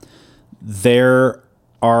 there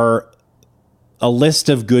are a list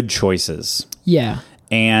of good choices. Yeah.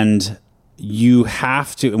 And you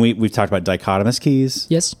have to, and we've talked about dichotomous keys.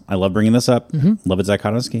 Yes. I love bringing this up. Mm-hmm. Love a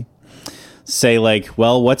dichotomous key. Say we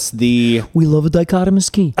love a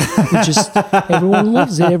dichotomous key. Everyone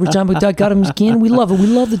loves it. Every time we dichotomous key, and we love it. We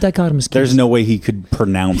love the dichotomous key. There's no way he could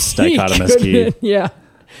pronounce dichotomous key. Yeah.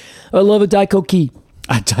 I love a dicho key.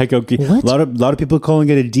 A dicho key. What? A lot of people calling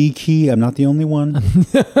it a D key. I'm not the only one.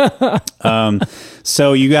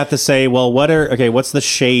 So you got to say, well, what's the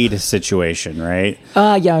shade situation, right?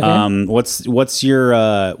 Yeah. Okay. What's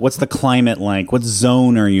the climate like? What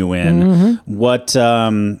zone are you in? Mm-hmm.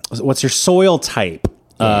 What's your soil type?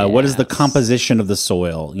 What is the composition of the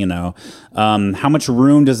soil? How much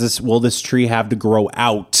room will this tree have to grow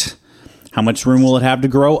out? How much room will it have to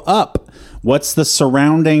grow up? What's the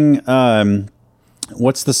surrounding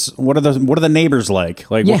What are the neighbors like?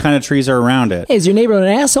 Like, Yeah. what kind of trees are around it? Hey, is your neighbor an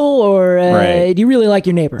asshole, or Right. do you really like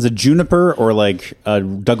your neighbor? Is it juniper or like a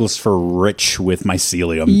Douglas fir rich with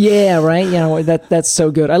mycelium? Yeah, right. That's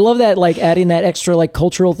so good. I love that, like adding that extra like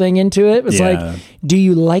cultural thing into it. It's Yeah. like, do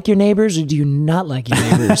you like your neighbors or do you not like your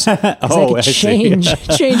neighbors? Oh, I see.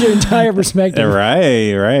 change your entire perspective.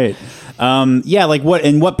 Right. Like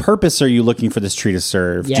what purpose are you looking for this tree to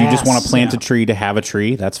serve? Do you just want to plant a tree to have a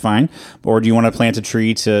tree? That's fine. Or do you want to plant a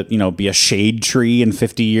tree to, be a shade tree in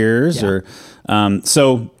 50 years? Yeah. Or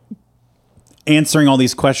so answering all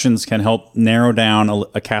these questions can help narrow down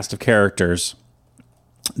a cast of characters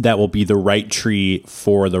that will be the right tree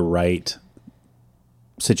for the right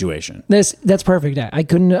situation. That's perfect. I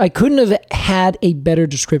couldn't have had a better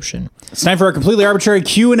description. It's time for our completely arbitrary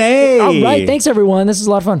Q&A. All right, thanks everyone. This is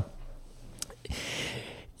a lot of fun.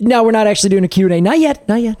 No, we're not actually doing a Q&A. Not yet.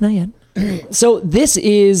 So this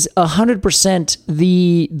is 100%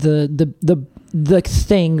 the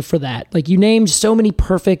thing for that. Like, you named so many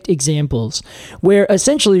perfect examples where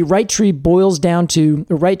essentially right tree boils down to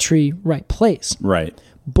right tree, right place. Right.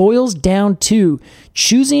 Boils down to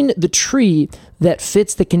choosing the tree that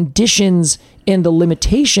fits the conditions and the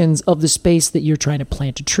limitations of the space that you're trying to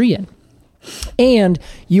plant a tree in. And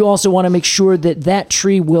you also want to make sure that that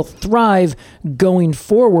tree will thrive going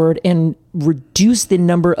forward and reduce the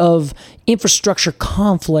number of infrastructure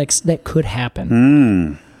conflicts that could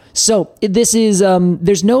happen. So this is,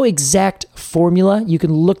 there's no exact formula. You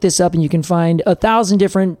can look this up and you can find 1,000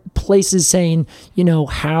 different places saying,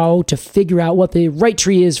 how to figure out what the right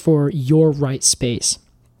tree is for your right space.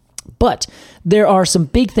 But there are some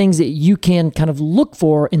big things that you can kind of look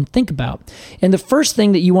for and think about. And the first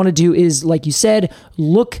thing that you want to do is, like you said,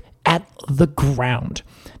 look at the ground.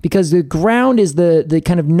 Because the ground is the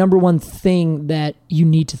kind of number one thing that you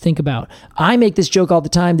need to think about. I make this joke all the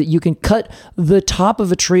time that you can cut the top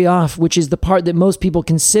of a tree off, which is the part that most people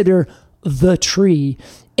consider the tree,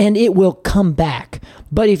 and it will come back.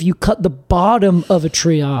 But if you cut the bottom of a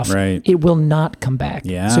tree off, right, it will not come back.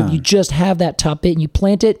 Yeah. So if you just have that top bit and you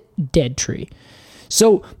plant it, dead tree.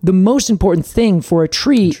 So the most important thing for a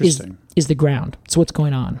tree is the ground. So what's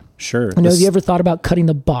going on? Sure. Have you ever thought about cutting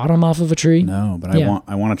the bottom off of a tree? No, but Yeah.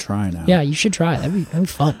 I want to try now. Yeah, you should try it. That'd be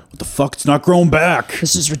fun. What the fuck? It's not growing back.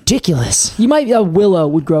 This is ridiculous. You might willow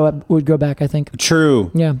would grow back, I think.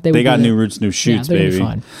 True. Yeah, they would got do new that. roots, new shoots, they'd baby.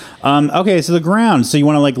 be fine. Okay, so the ground. So you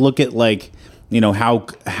want to look at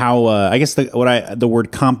how I guess the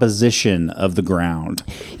word composition of the ground.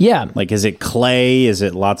 Yeah. Like, is it clay? Is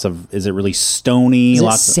it really stony? Is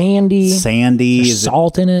it sandy? Sandy. There's Is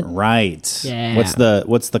salt in it? Right. Yeah.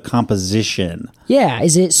 What's the composition? Yeah.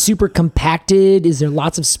 Is it super compacted? Is there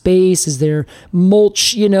lots of space? Is there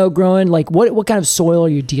mulch, growing? Like, what kind of soil are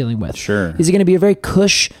you dealing with? Sure. Is it going to be a very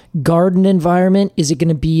cush garden environment? Is it going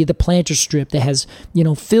to be the planter strip that has,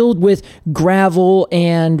 filled with gravel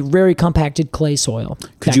and very compacted clay soil?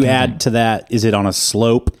 Could you add to that? Is it on a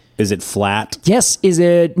slope? Is it flat? Yes. Is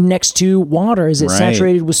it next to water? Is it Right.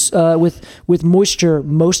 saturated with moisture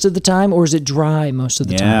most of the time, or is it dry most of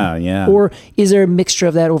the time? Yeah. Or is there a mixture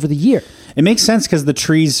of that over the year? It makes sense because the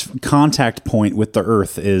tree's contact point with the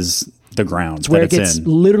earth is the ground It's where it gets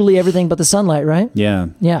literally everything but the sunlight, right? Yeah.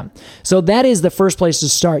 Yeah. So that is the first place to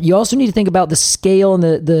start. You also need to think about the scale and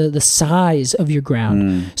the size of your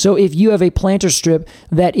ground. So if you have a planter strip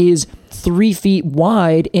that is 3 feet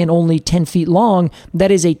wide and only 10 feet long,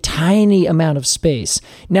 that is a tiny amount of space.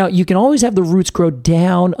 Now, you can always have the roots grow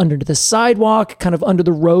down under the sidewalk, kind of under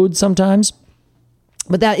the road sometimes.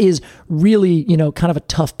 But that is really, kind of a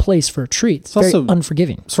tough place for a tree. It's very also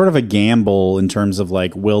unforgiving. Sort of a gamble in terms of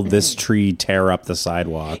will this tree tear up the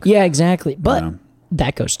sidewalk? Yeah, exactly. But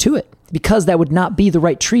that goes to it, because that would not be the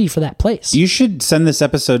right tree for that place. You should send this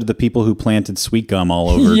episode to the people who planted sweet gum all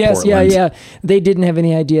over Yes, Portland. yeah. They didn't have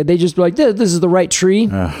any idea. They just were like, this is the right tree.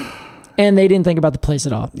 And they didn't think about the place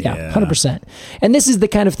at all. Yeah, 100%. And this is the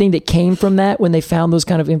kind of thing that came from that when they found those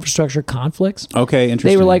kind of infrastructure conflicts. Okay,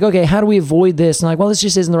 interesting. They were like, okay, how do we avoid this? And like, well, this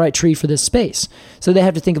just isn't the right tree for this space. So they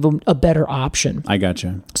have to think of a better option. I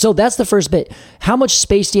gotcha. So that's the first bit. How much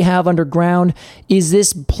space do you have underground? Is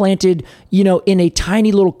this planted, in a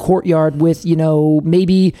tiny little courtyard with,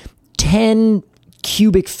 maybe 10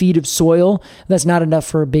 cubic feet of soil? That's not enough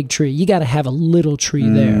for a big tree. You got to have a little tree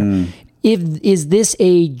there. Is this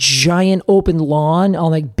a giant open lawn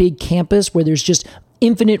on big campus where there's just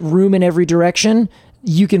infinite room in every direction?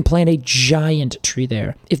 You can plant a giant tree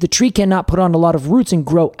there. If the tree cannot put on a lot of roots and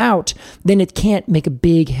grow out, then it can't make a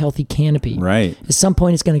big, healthy canopy. Right. At some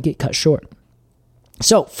point, it's going to get cut short.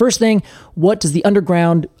 So first thing, what does the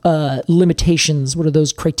underground limitations, what are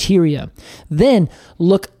those criteria? Then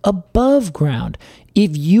look above ground.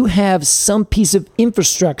 If you have some piece of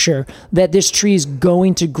infrastructure that this tree is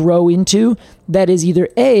going to grow into, that is either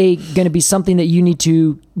A, going to be something that you need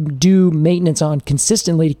to do maintenance on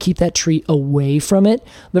consistently to keep that tree away from it.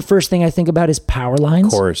 The first thing I think about is power lines.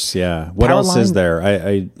 Of course, yeah. What else is there?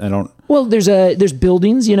 I don't... Well, there's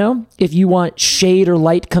buildings, if you want shade or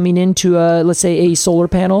light coming into let's say a solar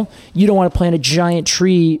panel, you don't want to plant a giant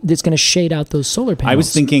tree that's going to shade out those solar panels. I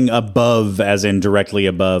was thinking above, as in directly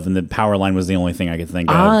above, and the power line was the only thing I could think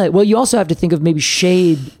of. Well, you also have to think of maybe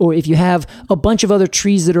shade, or if you have a bunch of other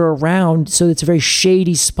trees that are around, so it's a very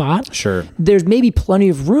shady spot. Sure. There's maybe plenty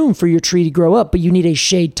of room for your tree to grow up, but you need a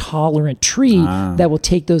shade tolerant tree that will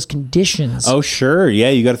take those conditions. Oh, sure. Yeah,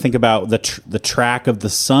 you got to think about the track of the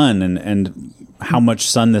sun and how much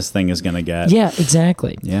sun this thing is going to get. Yeah,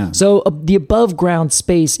 exactly. Yeah. So the above ground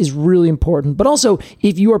space is really important. But also,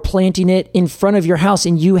 if you are planting it in front of your house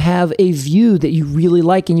and you have a view that you really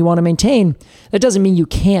like and you want to maintain, that doesn't mean you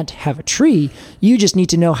can't have a tree. You just need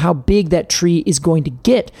to know how big that tree is going to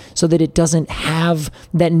get so that it doesn't have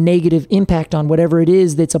that negative impact on whatever it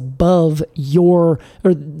is that's above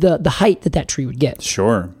the height that tree would get.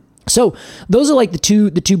 Sure. So those are like the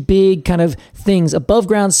two big kind of things: above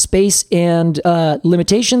ground space and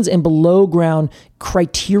limitations, and below ground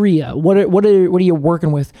criteria. What are you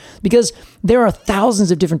working with? Because there are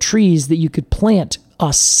thousands of different trees that you could plant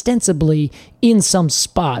ostensibly in some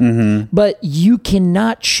spot, but you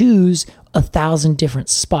cannot choose 1,000 different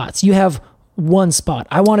spots. You have one spot.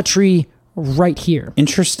 I want a tree right here.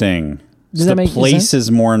 Interesting. Does so that make the place sense?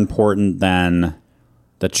 is more important than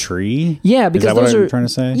the tree? Yeah, because is that those what are I'm trying to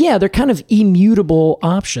say? Yeah, they're kind of immutable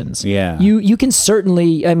options. Yeah. You can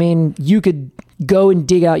certainly, you could go and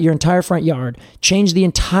dig out your entire front yard, change the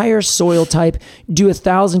entire soil type, do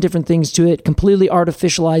 1,000 different things to it, completely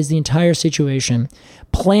artificialize the entire situation,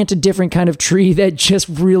 plant a different kind of tree that just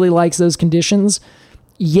really likes those conditions.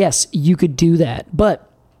 Yes, you could do that, but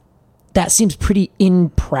that seems pretty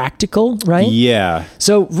impractical, right? Yeah.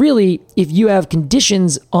 So really, if you have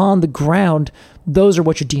conditions on the ground, those are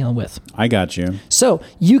what you're dealing with. I got you. So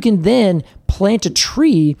you can then plant a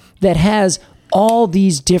tree that has all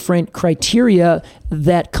these different criteria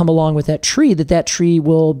that come along with that tree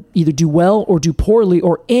will either do well or do poorly,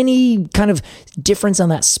 or any kind of difference on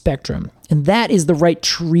that spectrum. And that is the right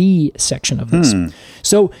tree section of this.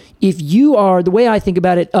 So if you are, the way I think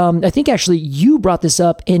about it, I think actually you brought this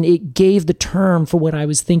up and it gave the term for what I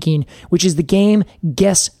was thinking, which is the game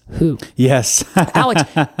Guess Who. Yes. Alex,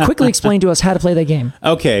 quickly explain to us how to play that game.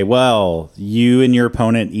 Okay, well, you and your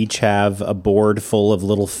opponent each have a board full of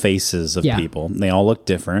little faces of people. They all look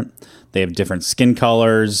different. They have different skin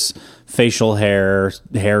colors, facial hair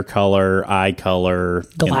color, eye color,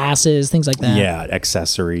 glasses, things like that. Yeah,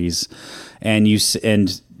 accessories. And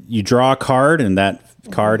you draw a card, and that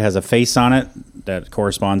card has a face on it that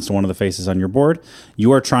corresponds to one of the faces on your board.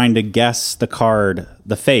 You are trying to guess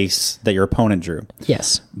the face that your opponent drew.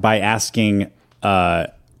 Yes. By asking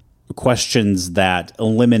questions that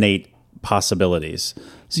eliminate possibilities.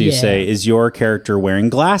 So you say, is your character wearing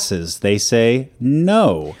glasses? They say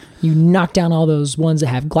no. You knock down all those ones that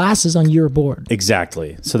have glasses on your board.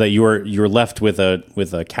 Exactly. So that you're left with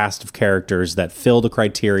a cast of characters that fill the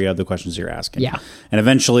criteria of the questions you're asking. Yeah. And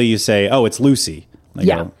eventually you say, oh, it's Lucy. They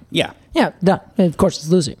go, yeah. Yeah, of course it's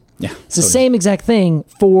Lucy. Yeah. It's the same exact thing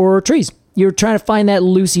for trees. You're trying to find that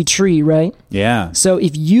Lucy tree, right? Yeah. So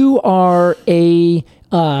if you are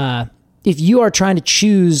trying to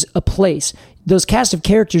choose a place, those cast of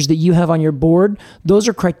characters that you have on your board, those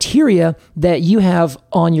are criteria that you have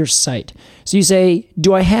on your site. So you say,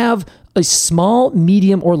 do I have a small,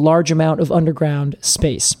 medium, or large amount of underground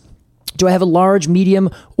space? Do I have a large,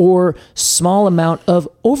 medium, or small amount of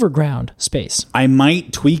overground space? I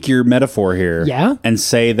might tweak your metaphor here. Yeah? And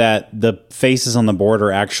say that the faces on the board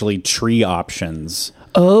are actually tree options.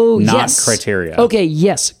 Oh, not yes. criteria. Okay,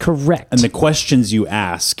 yes, correct. And the questions you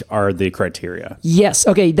ask are the criteria. Yes,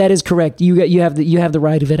 okay, that is correct. You have the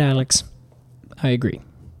right of it, Alex. I agree.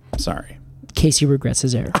 Sorry. Casey regrets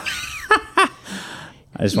his error. I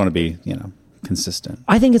just want to be, consistent.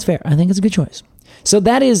 I think it's fair. I think it's a good choice. So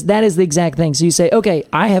that is the exact thing. So you say, okay,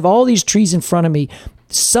 I have all these trees in front of me.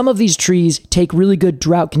 Some of these trees take really good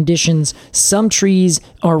drought conditions. Some trees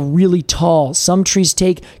are really tall. Some trees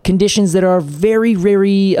take conditions that are very,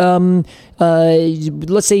 very,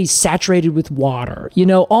 let's say, saturated with water.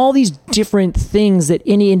 All these different things that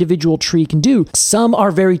any individual tree can do. Some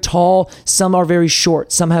are very tall. Some are very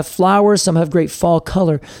short. Some have flowers. Some have great fall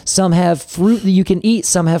color. Some have fruit that you can eat.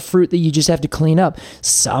 Some have fruit that you just have to clean up.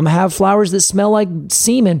 Some have flowers that smell like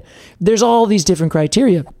semen. There's all these different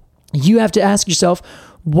criteria. You have to ask yourself,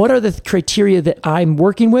 what are the criteria that I'm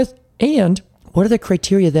working with, and what are the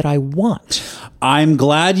criteria that I want? I'm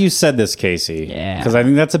glad you said this, Casey. Yeah. Because I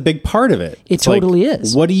think that's a big part of it. It totally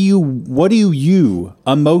is. What do you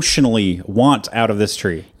emotionally want out of this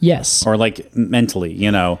tree? Yes. Or like mentally,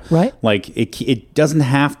 Right. Like it doesn't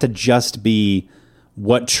have to just be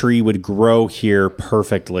what tree would grow here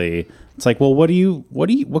perfectly. It's like, well, what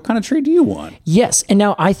kind of tree do you want? Yes. And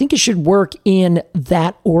now I think it should work in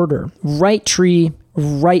that order. Right tree,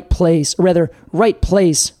 right place, or rather, right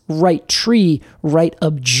place, right tree, right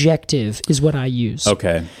objective is what I use.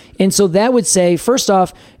 Okay. And so that would say, first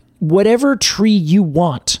off, whatever tree you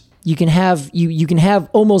want, you can have you can have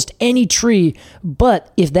almost any tree,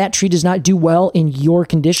 but if that tree does not do well in your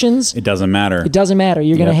conditions, it doesn't matter. It doesn't matter.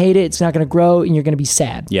 You're going to hate it. It's not going to grow, and you're going to be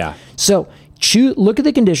sad. Yeah. So look at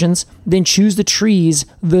the conditions, then choose the trees,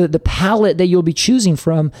 the palette that you'll be choosing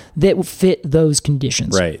from that will fit those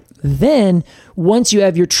conditions. Right. Then, once you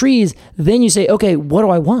have your trees, then you say, okay, what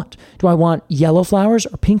do I want? Do I want yellow flowers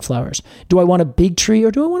or pink flowers? Do I want a big tree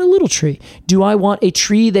or do I want a little tree? Do I want a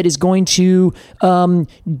tree that is going to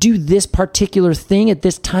do this particular thing at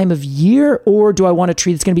this time of year, or do I want a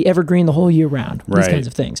tree that's going to be evergreen the whole year round? These kinds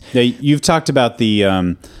of things. Yeah, you've talked about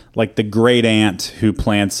the like the great aunt who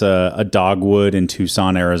plants a dogwood in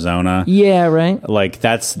Tucson, Arizona. Yeah, right. Like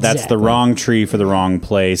that's Exactly. the wrong tree for the wrong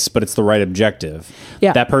place, but it's the right objective.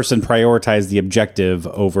 Yeah. That person prioritized the objective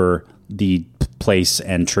over the place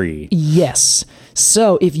and tree. Yes.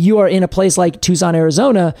 So if you are in a place like Tucson,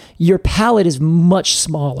 Arizona, your palette is much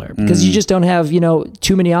smaller because you just don't have,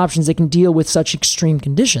 too many options that can deal with such extreme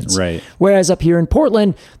conditions. Right. Whereas up here in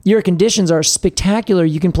Portland, your conditions are spectacular.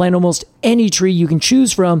 You can plant almost any tree you can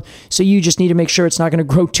choose from. So you just need to make sure it's not going to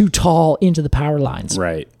grow too tall into the power lines.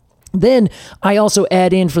 Right. Then I also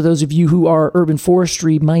add in, for those of you who are urban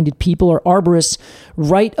forestry minded people or arborists,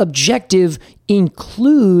 right objective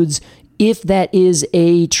includes if that is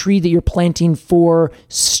a tree that you're planting for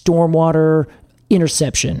stormwater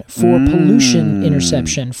interception, for pollution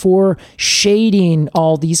interception, for shading,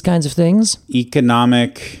 all these kinds of things.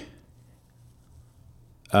 Economic.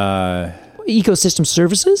 Ecosystem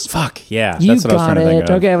services? Fuck, yeah. You That's what I was got trying to think it.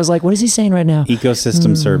 of. Okay, I was like, what is he saying right now?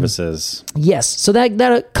 Ecosystem services. Yes. So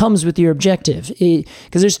that comes with your objective,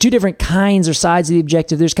 because there's two different kinds or sides of the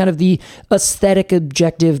objective. There's kind of the aesthetic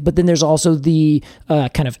objective, but then there's also the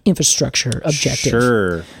kind of infrastructure objective.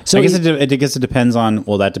 Sure. So I guess it depends on,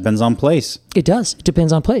 that depends on place. It does. It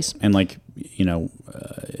depends on place. And like,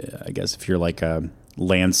 I guess if you're like a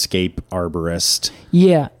landscape arborist,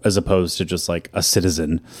 Yeah. as opposed to just like a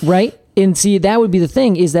citizen. Right. And see, that would be the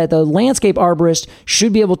thing, is that the landscape arborist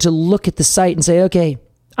should be able to look at the site and say, okay,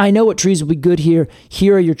 I know what trees will be good here.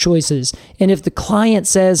 Here are your choices. And if the client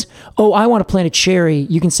says, oh, I want to plant a cherry,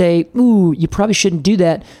 you can say, ooh, you probably shouldn't do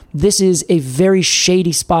that. This is a very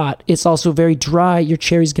shady spot. It's also very dry. Your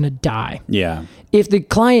cherry's going to die. Yeah. If the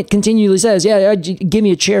client continually says, yeah, give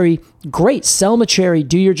me a cherry, great, sell them a cherry,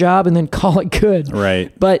 do your job, and then call it good.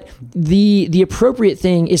 Right. But the appropriate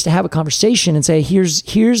thing is to have a conversation and say, here's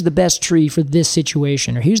the best tree for this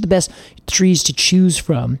situation, or here's the best trees to choose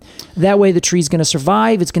from. That way the tree's going to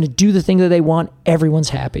survive. It's going to do the thing that they want. Everyone's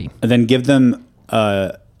happy. And then give them,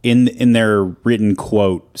 in their written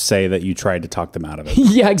quote, say that you tried to talk them out of it.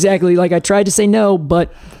 Yeah, exactly. Like, I tried to say no,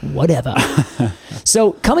 but whatever.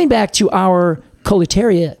 So coming back to our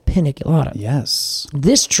Coleteria paniculata. Yes.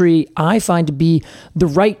 This tree I find to be the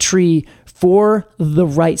right tree for the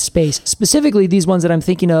right space. Specifically, these ones that I'm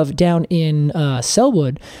thinking of down in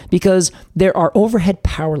Selwood, because there are overhead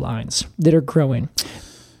power lines that are growing,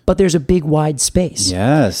 but there's a big wide space.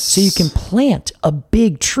 Yes. So you can plant a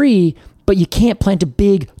big tree, but you can't plant a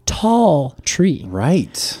big, tall tree.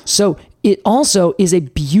 Right. So it also is a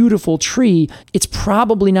beautiful tree. It's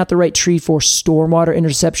probably not the right tree for stormwater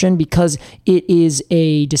interception because it is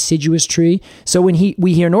a deciduous tree. So when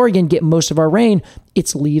we here in Oregon get most of our rain,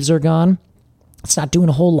 its leaves are gone. It's not doing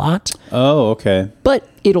a whole lot. Oh, okay. But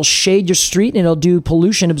it'll shade your street and it'll do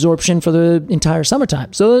pollution absorption for the entire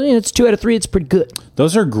summertime. So it's 2 out of 3. It's pretty good.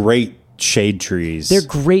 Those are great shade trees. They're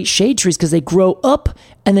great shade trees because they grow up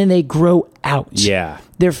and then they grow out. Yeah.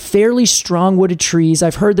 They're fairly strong wooded trees.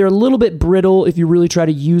 I've heard they're a little bit brittle if you really try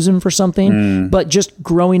to use them for something, but just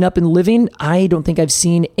growing up and living, I don't think I've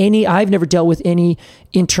seen any. I've never dealt with any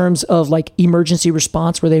in terms of like emergency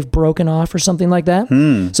response where they've broken off or something like that.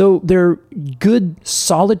 So they're good,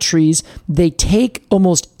 solid trees. They take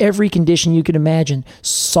almost every condition you can imagine.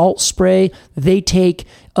 Salt spray, they take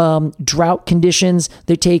drought conditions,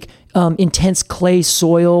 they take intense clay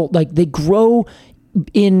soil. Like they grow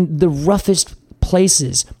in the roughest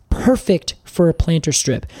places, perfect for a planter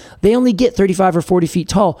strip. They only get 35 or 40 feet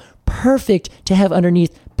tall, perfect to have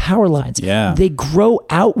underneath power lines. Yeah. They grow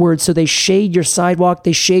outward, so they shade your sidewalk,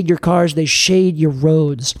 they shade your cars, they shade your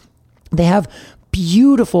roads. They have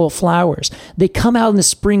beautiful flowers. They come out in the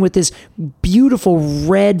spring with this beautiful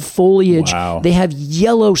red foliage. Wow. They have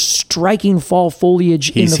yellow striking fall foliage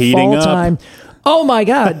in the heating fall up. time. Oh my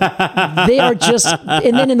God. They are just,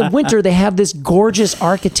 and then in the winter, they have this gorgeous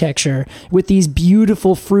architecture with these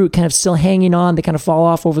beautiful fruit kind of still hanging on. They kind of fall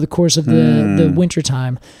off over the course of the winter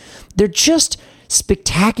time. They're just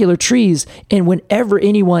spectacular trees. And whenever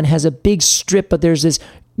anyone has a big strip, but there's this,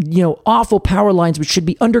 awful power lines, which should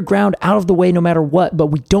be underground out of the way no matter what, but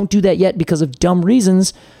we don't do that yet because of dumb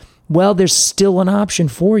reasons. Well, there's still an option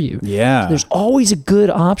for you. Yeah. There's always a good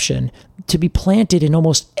option to be planted in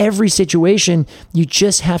almost every situation. You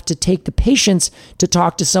just have to take the patience to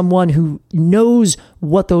talk to someone who knows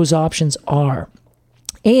what those options are.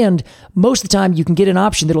 And most of the time you can get an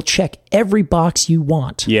option that'll check every box you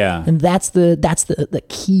want. Yeah. And that's the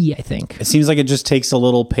key, I think. It seems like it just takes a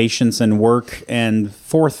little patience and work and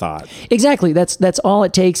forethought. Exactly. That's all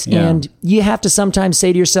it takes. Yeah. And you have to sometimes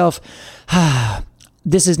say to yourself,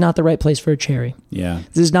 this is not the right place for a cherry. Yeah.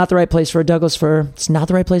 This is not the right place for a Douglas fir. It's not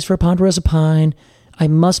the right place for a ponderosa pine. I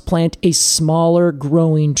must plant a smaller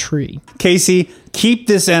growing tree. Casey, keep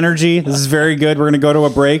this energy. This is very good. We're going to go to a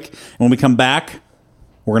break. And when we come back,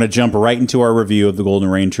 we're going to jump right into our review of the golden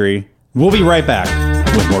Raintree. We'll be right back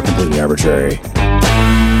with more Completely Arbitrary.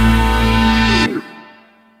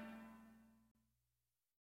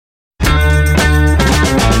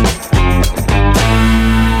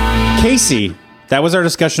 Casey, that was our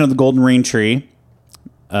discussion of the golden Raintree.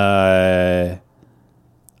 I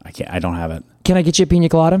don't have it. Can I get you a pina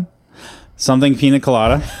colada? Something pina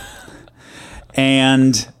colada.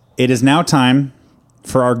 And it is now time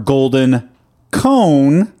for our golden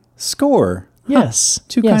cone score. Yes.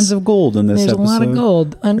 Two kinds of gold in this There's episode. a lot of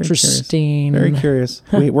gold. Interesting. Very curious.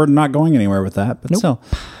 We're not going anywhere with that, but still.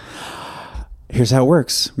 Here's how it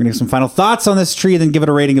works. We're going to give some final thoughts on this tree, then give it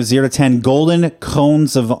a rating of 0 to 10 golden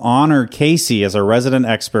cones of honor. Casey, as a resident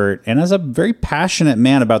expert and as a very passionate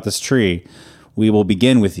man about this tree, we will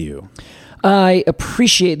begin with you. I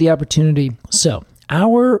appreciate the opportunity. So,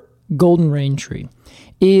 our golden Raintree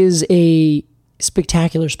is a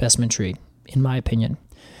spectacular specimen tree, in my opinion.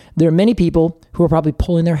 There are many people who are probably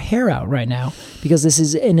pulling their hair out right now because this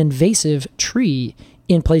is an invasive tree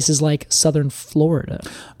in places like southern Florida.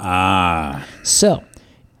 So,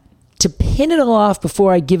 to pin it all off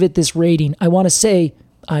before I give it this rating, I want to say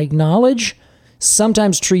I acknowledge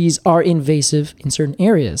sometimes trees are invasive in certain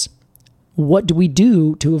areas. What do we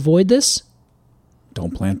do to avoid this?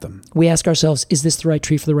 Don't plant them. We ask ourselves, is this the right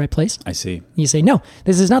tree for the right place? I see. You say, no,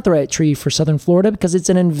 this is not the right tree for southern Florida because it's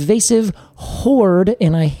an invasive horde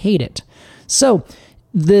and I hate it. So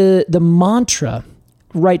the mantra,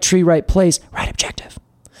 right tree, right place, right objective,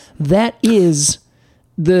 that is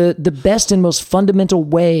the best and most fundamental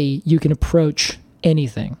way you can approach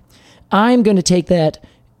anything. I'm going to take that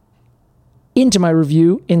into my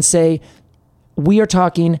review and say,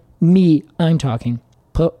 I'm talking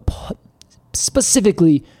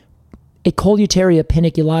specifically a Coluteria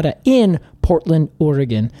paniculata in Portland,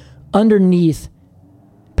 Oregon, underneath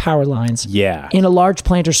power lines. Yeah. In a large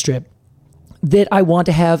planter strip that I want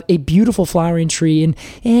to have a beautiful flowering tree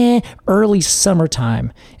in early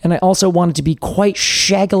summertime. And I also want it to be quite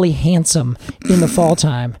shaggily handsome in the fall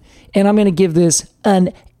time. And I'm going to give this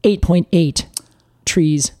an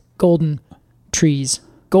 8.8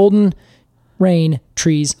 golden rain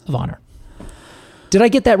trees of honor. Did I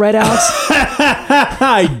get that right, Alex?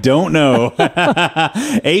 I don't know.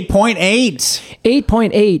 8.8.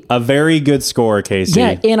 8.8. A very good score, Casey.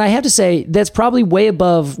 Yeah, and I have to say, that's probably way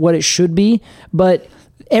above what it should be. But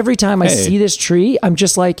every time I see this tree, I'm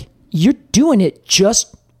just like, you're doing it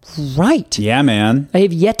just right. Yeah, man. I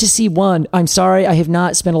have yet to see one. I'm sorry, I have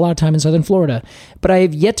not spent a lot of time in southern Florida. But I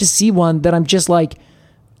have yet to see one that I'm just like,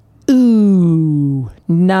 ooh,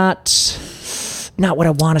 not not what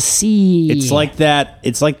I want to see. It's like that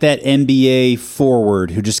NBA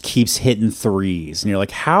forward who just keeps hitting threes. And you're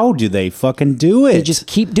like, how do they fucking do it? They just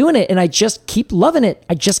keep doing it, and I just keep loving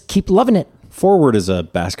it. Forward is a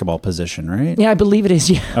basketball position, right? Yeah, I believe it is,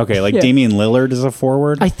 yeah. Okay, like Yeah. Damian Lillard is a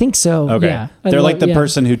forward? I think so, Okay. yeah. They're like the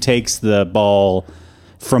person who takes the ball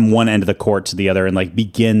from one end of the court to the other and like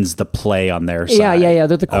begins the play on their side. Yeah.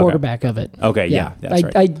 They're the quarterback of it. Okay, yeah, that's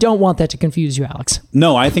right. I don't want that to confuse you, Alex.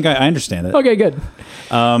 No, I think I understand it. Okay, good.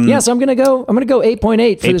 So I'm gonna go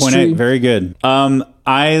 8.8 for this tree. 8.8, very good.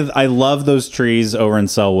 I love those trees over in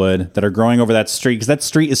Selwood that are growing over that street because that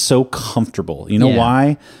street is so comfortable. You know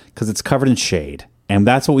why? Because it's covered in shade, and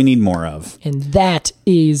that's what we need more of. And that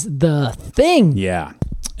is the thing. Yeah,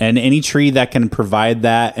 and any tree that can provide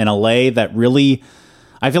that in LA, that really,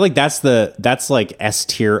 I feel like that's like S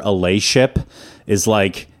tier LA ship is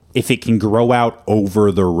like if it can grow out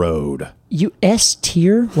over the road. You S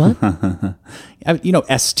tier? What? You know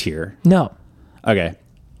S tier. No. Okay.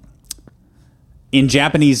 In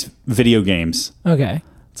Japanese video games, Okay.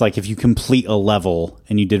 it's like if you complete a level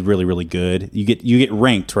and you did really, really good, you get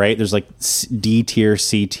ranked, right? There's like D tier,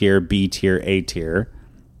 C tier, B tier, A tier.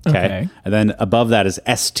 Okay. And then above that is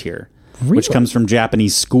S tier, which comes from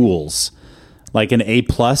Japanese schools. Like an A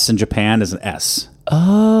plus in Japan is an S.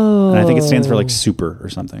 Oh. And I think it stands for like super or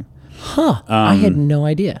something. Huh. I had no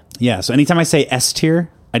idea. Yeah. So anytime I say S tier,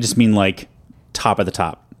 I just mean like top of the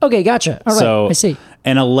top. Okay, gotcha. All right. So I see.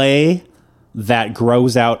 an LA that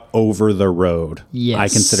grows out over the road, Yes. I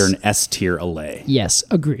consider an S tier LA. Yes,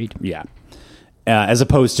 agreed. Yeah. As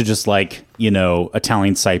opposed to just like,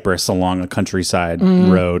 Italian cypress along a countryside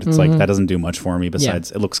road. It's like, that doesn't do much for me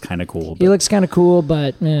besides it looks kind of cool. It looks kind of cool,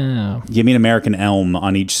 but no. Give me an American elm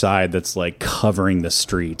on each side that's like covering the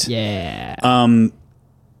street. Yeah.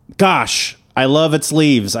 Gosh, I love its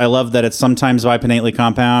leaves. I love that it's sometimes bipinnately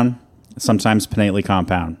compound, sometimes pinnately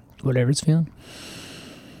compound. Whatever it's feeling.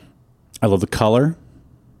 I love the color,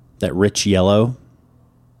 that rich yellow.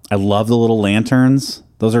 I love the little lanterns.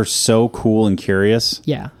 Those are so cool and curious.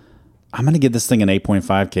 Yeah. I'm going to give this thing an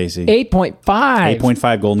 8.5, Casey. 8.5.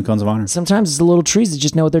 8.5 Golden Cones of Honor. Sometimes it's the little trees that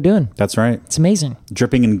just know what they're doing. That's right. It's amazing.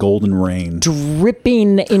 Dripping in golden rain.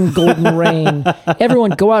 Dripping in golden rain.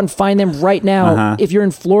 Everyone, go out and find them right now. If you're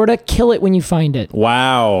in Florida, kill it when you find it.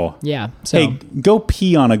 Wow. Yeah. So Hey, go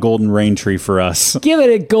pee on a golden rain tree for us. give it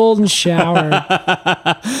a golden shower.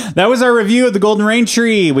 That was our review of the golden rain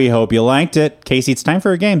tree. We hope you liked it. Casey, it's time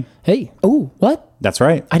for a game. Hey. Oh, what? That's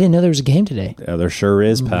right. I didn't know there was a game today. There sure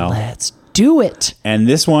is, pal. Let's do it. And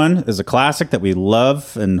this one is a classic that we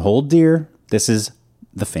love and hold dear. This is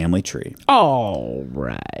The Family Tree. All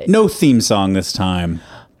right. No theme song this time.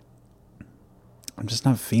 I'm just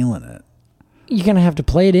not feeling it. You're going to have to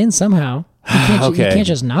play it in somehow. You can't, Okay. You can't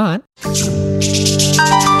just not.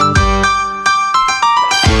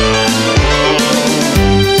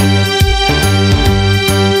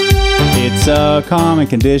 It's a common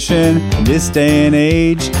condition in this day and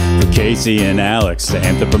age for Casey and Alex to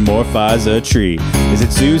anthropomorphize a tree. Is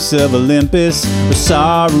it Zeus of Olympus or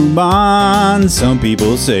Saruman? Some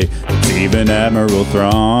people say it's even Admiral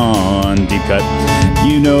Thrawn. Deep cut.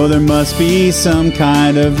 You know there must be some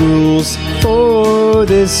kind of rules for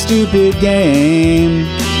this stupid game.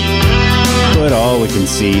 But all we can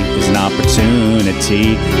see is an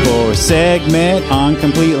opportunity for a segment on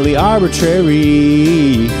completely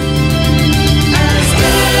arbitrary.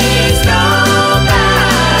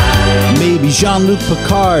 Maybe Jean-Luc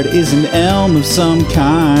Picard is an elm of some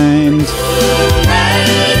kind.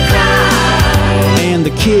 And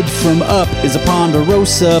the kid from Up is a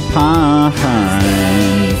ponderosa pine.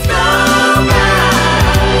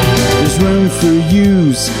 There's room for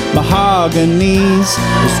use, mahoganies.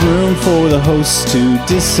 There's room for the host to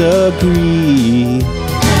disagree.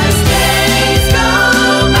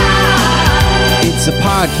 It's a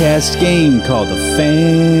podcast game called The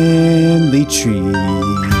Family Tree.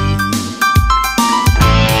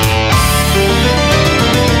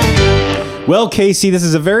 Well, Casey, this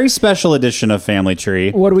is a very special edition of Family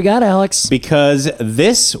Tree. What do we got, Alex? Because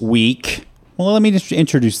this week, well, let me just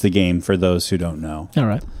introduce the game for those who don't know. All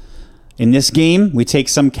right. In this game, we take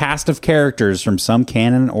some cast of characters from some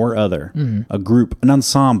canon or other, a group, an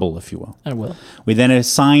ensemble, if you will. I will. We then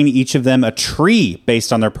assign each of them a tree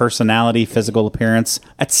based on their personality, physical appearance,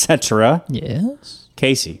 etc. Yes.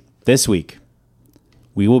 Casey, this week,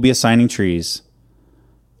 we will be assigning trees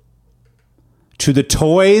to the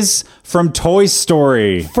toys from Toy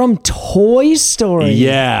Story. From Toy Story.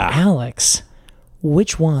 Yeah. Alex,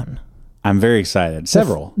 which one? I'm very excited.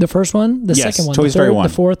 Several. The first one? The Yes, second one? Toy the Story third, 1.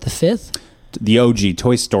 The fourth? The fifth? The OG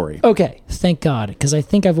Toy Story. Okay. Thank God. Because I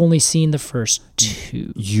think I've only seen the first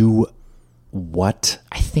two. You What?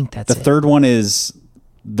 I think that's The third one is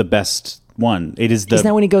the best one. It is the... Isn't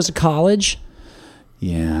that when he goes to college?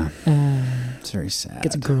 Yeah. It's very sad.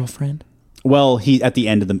 Gets a girlfriend. Well, he at the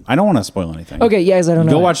end of the... I don't want to spoil anything. Okay, yeah, because I don't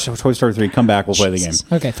know. Go watch Toy Story 3. Come back. We'll play the game.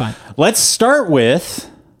 Okay, fine. Let's start with...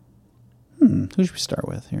 who should we start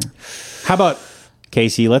with here? How about,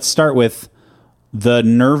 Casey, let's start with the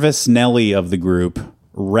nervous Nelly of the group,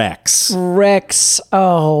 Rex. Rex.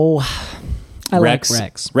 Oh, I like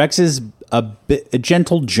Rex. Rex is a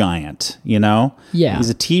gentle giant, you know? Yeah. He's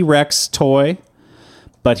a T-Rex toy,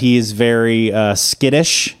 but he is very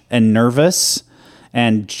skittish and nervous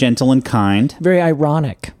and gentle and kind. Very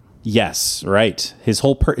ironic. Yes, right. His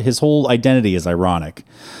whole identity is ironic.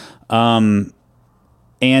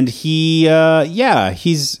 And he really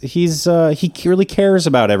cares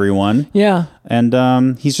about everyone. Yeah.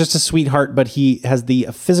 And he's just a sweetheart, but he has the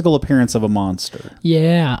physical appearance of a monster.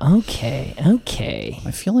 Yeah. Okay.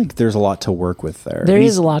 I feel like there's a lot to work with there. There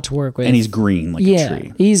is a lot to work with. And he's green like a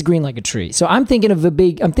tree. He's green like a tree. So I'm thinking of a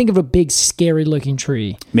big scary looking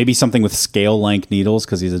tree. Maybe something with scale-like needles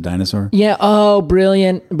because he's a dinosaur. Yeah. Oh,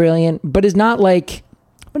 brilliant. But it's not like,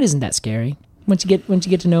 but isn't that scary? Once you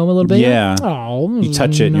get to know him a little bit. Yeah. Oh, you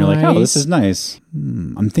touch it and you're like, oh, this is nice.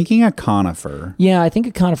 I'm thinking a conifer. Yeah, I think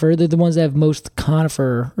a conifer. They're the ones that have most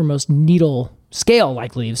conifer or most needle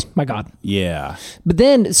scale-like leaves. My God. Yeah. But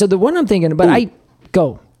then, so the one I'm thinking about, you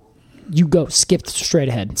go, skip straight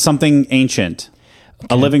ahead. Something ancient.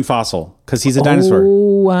 Okay. A living fossil, because he's a dinosaur.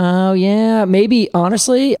 Oh, wow, yeah. Maybe,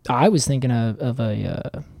 honestly, I was thinking of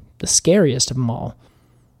the scariest of them all.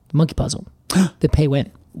 The monkey puzzle. The pay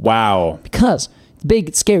win. Wow. Because it's big,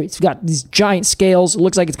 it's scary. It's got these giant scales. It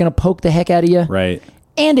looks like it's going to poke the heck out of you. Right.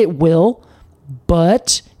 And it will,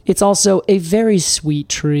 but it's also a very sweet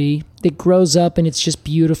tree that grows up and it's just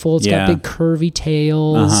beautiful. It's got big curvy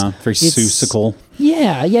tails. Very susical.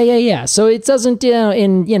 Yeah. So it doesn't,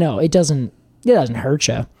 it doesn't hurt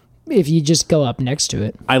you if you just go up next to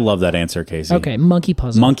it. I love that answer, Casey. Okay, monkey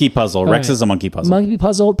puzzle. Monkey puzzle. Rex is a monkey puzzle. Monkey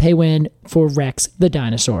puzzle, pay win for Rex the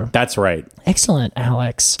dinosaur. That's right. Excellent,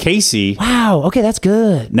 Alex. Casey. Wow, okay, that's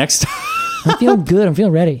good. Next. I'm feeling good. I'm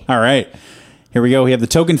feeling ready. All right. Here we go. We have the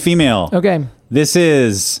token female. Okay. This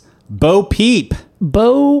is Bo Peep.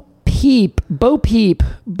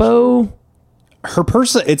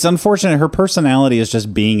 It's unfortunate. Her personality is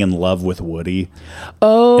just being in love with Woody.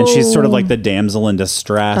 Oh, and she's sort of like the damsel in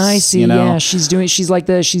distress. I see. You know? Yeah, she's got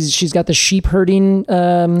the sheep herding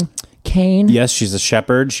cane. Yes, she's a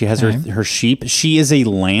shepherd. She has her sheep. She is a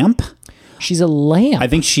lamp. She's a lamp. I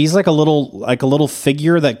think she's like a little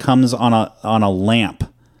figure that comes on a lamp.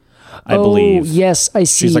 I believe. Yes, I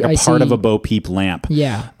see. She's like a part of a Bo Peep lamp.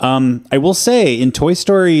 Yeah. I will say in Toy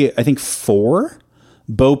Story, I think 4,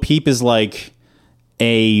 Bo Peep is like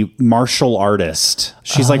a martial artist.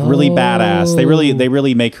 She's like really badass. They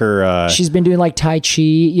really make her. She's been doing like Tai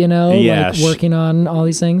Chi, like working on all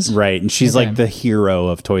these things. Right, and she's like the hero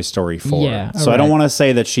of Toy Story 4. Yeah, so I don't want to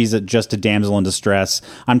say that she's just a damsel in distress.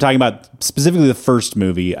 I'm talking about specifically the first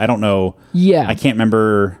movie. I don't know. Yeah, I can't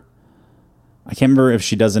remember if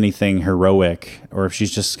she does anything heroic or if she's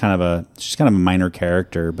just kind of a minor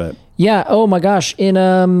character. But yeah. Oh my gosh,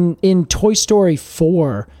 in Toy Story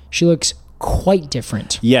 4, she looks quite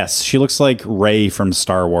different. Yes, she looks like Rey from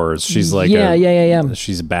Star Wars. She's like yeah.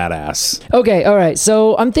 She's a badass. Okay, all right.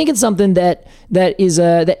 So I'm thinking something that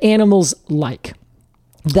animals like.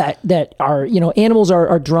 That are animals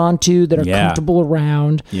are drawn to, that are comfortable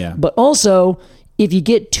around. Yeah. But also, if you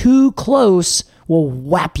get too close, will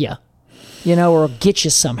whap you. Or get you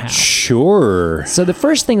somehow. Sure. So the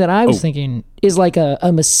first thing that I was thinking is like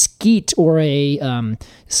a mesquite or a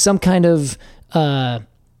some kind of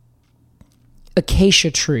acacia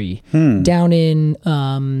tree down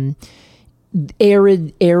in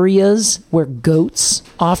arid areas where goats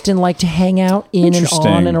often like to hang out in and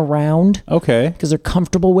on and around. Okay. Because they're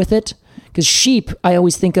comfortable with it. Because sheep, I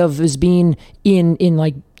always think of as being in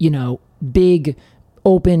like, big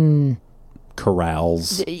open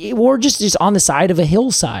corrals, or just on the side of a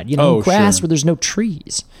hillside, grass where there's no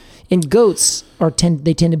trees. And goats tend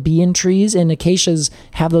to be in trees, and acacias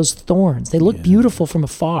have those thorns. They look beautiful from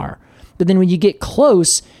afar, but then when you get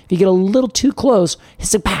close, if you get a little too close,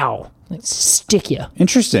 it's like pow, like stick you.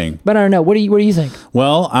 Interesting. But I don't know. What do you think?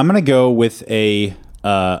 Well, I'm gonna go with a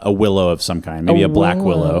willow of some kind, maybe a black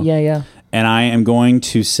willow. Yeah. And I am going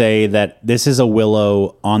to say that this is a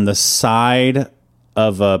willow on the side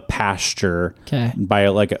of a pasture, by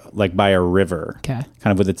by a river, kind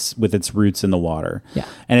of with its roots in the water,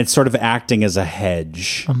 and it's sort of acting as a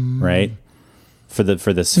hedge, right, for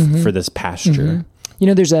this pasture.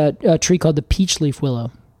 There's a tree called the peach leaf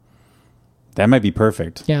willow. That might be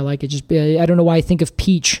perfect. Yeah, I like it. Just I don't know why I think of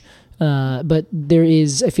peach, but there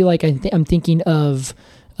is. I feel like I'm thinking of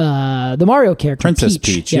the Mario character, Princess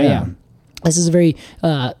Peach. Yeah. This is a very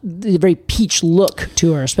peach look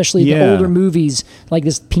to her, especially the older movies, like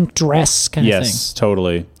this pink dress kind of thing. Yes,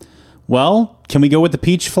 totally. Well, can we go with the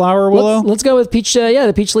peach flower willow? Let's go with peach.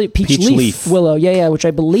 The peach leaf willow. Yeah, which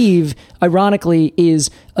I believe, ironically, is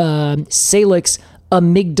Salix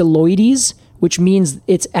amygdaloides, which means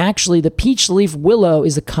it's actually the peach leaf willow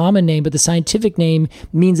is the common name, but the scientific name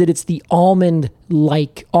means that it's the almond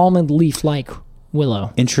leaf-like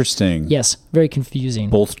willow. Interesting. Yes, very confusing.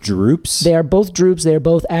 Both droops? They are both droops. They are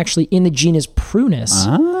both actually in the genus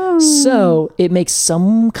Prunus. So it makes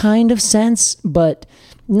some kind of sense, but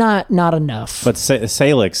not enough. But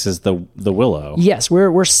Salix is the willow. Yes,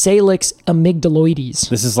 we're Salix amygdaloides.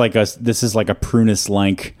 This is like a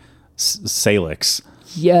Prunus-like Salix.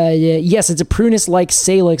 Yes, it's a prunus-like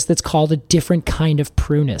salix that's called a different kind of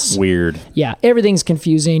prunus. Weird. Yeah, everything's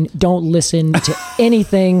confusing. Don't listen to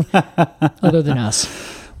anything other than us.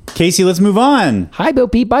 Casey, let's move on. Hi, Bo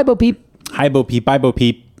Peep. Bye, Bo Peep. Hi, Bo Peep. Bye, Bo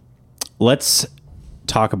Peep. Let's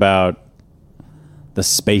talk about the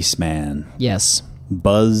spaceman. Yes.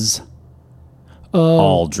 Buzz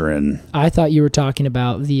Aldrin. I thought you were talking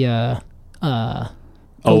about the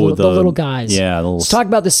little guys. Yeah. Let's talk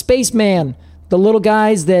about the spaceman. The little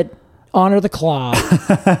guys that honor the claw.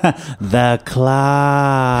 The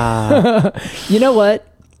claw. You know what?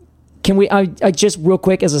 Can we, I just real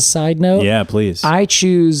quick as a side note. Yeah, please. I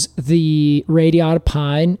choose the radiata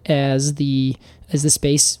pine as the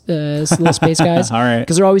space, little space guys. All right.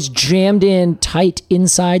 Because they're always jammed in tight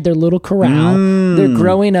inside their little corral. They're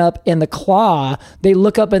growing up, and the claw, they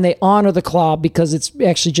look up and they honor the claw because it's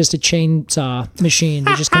actually just a chainsaw machine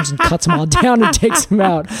that just comes and cuts them all down and takes them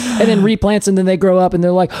out and then replants, and then they grow up and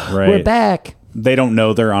they're like, we're back. They don't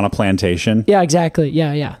know they're on a plantation. Yeah, exactly.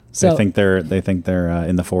 Yeah. So they think they're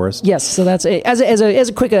in the forest. Yes. So that's as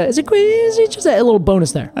a quick just a little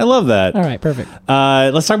bonus there. I love that. All right. Perfect.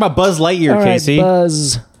 Let's talk about Buzz Lightyear, All right, Casey.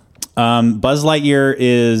 Buzz Lightyear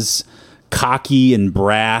is cocky and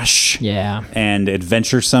brash. Yeah. And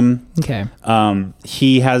adventuresome. Okay.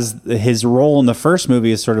 He has his role in the first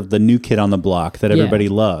movie is sort of the new kid on the block that everybody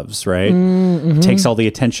loves, right? Mm-hmm. Takes all the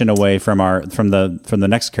attention away from the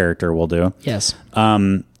next character we'll do. Yes.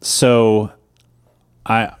 So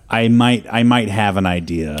I might have an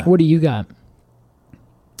idea. What do you got?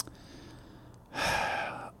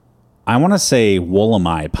 I want to say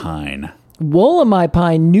Wollemi Pine. Wollemi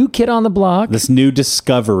Pine, new kid on the block. This new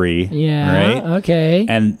discovery. Yeah. Right? Okay.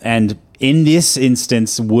 And in this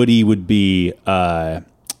instance, Woody would be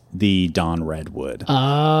the Don Redwood. Oh,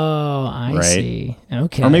 I see.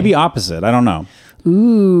 Okay. Or maybe opposite. I don't know.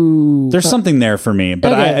 Ooh. There's something there for me,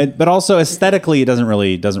 but okay. but also aesthetically, it doesn't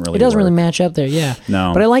really work. Match up there. Yeah.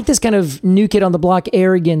 No. But I like this kind of new kid on the block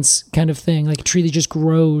arrogance kind of thing, like a tree that just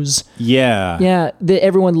grows. Yeah. Yeah. That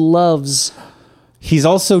everyone loves. He's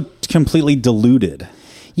also completely deluded.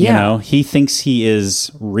 Yeah. You know, he thinks he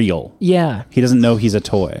is real. Yeah. He doesn't know he's a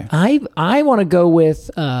toy. I want to go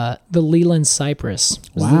with the Leland cypress.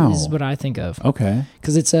 Wow. This is what I think of. Okay.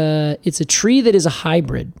 Because it's a tree that is a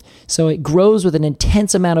hybrid. So it grows with an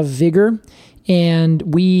intense amount of vigor,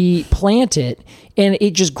 and we plant it, and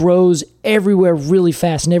it just grows everywhere really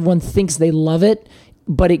fast, and everyone thinks they love it,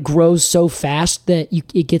 but it grows so fast that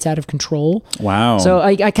it gets out of control. Wow. So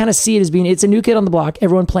I kind of see it as being, it's a new kid on the block.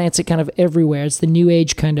 Everyone plants it kind of everywhere. It's the new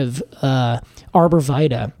age kind of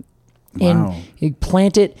arborvitae. Wow. And you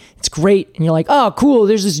plant it, it's great, and you're like, oh, cool,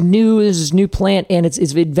 there's this new plant, and it's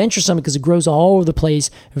adventuresome because it grows all over the place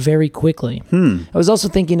very quickly. I was also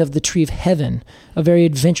thinking of the tree of heaven, a very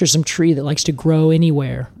adventuresome tree that likes to grow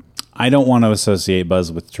anywhere. I don't want to associate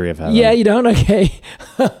Buzz with Tree of Heaven. Yeah, you don't? Okay.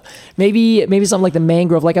 maybe something like the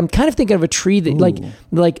mangrove. Like, I'm kind of thinking of a tree that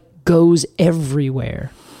like goes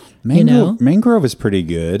everywhere. Mangrove is pretty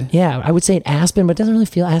good. Yeah, I would say an aspen, but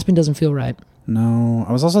aspen doesn't feel right. No,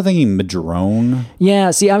 I was also thinking madrone.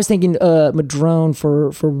 Yeah, see, I was thinking madrone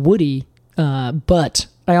for Woody, but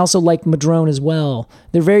I also like madrone as well.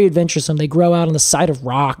 They're very adventuresome. They grow out on the side of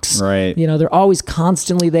rocks. Right. You know, they're always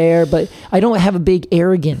constantly there, but I don't have a big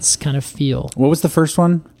arrogance kind of feel. What was the first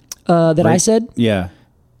one? I said? Yeah.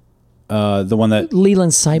 The one that...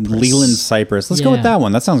 Leland cypress. Let's go with that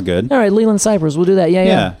one. That sounds good. All right, Leland cypress. We'll do that.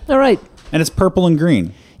 Yeah. All right. And it's purple and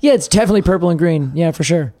green. Yeah, it's definitely purple and green. Yeah, for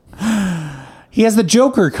sure. He has the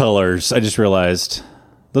Joker colors, I just realized.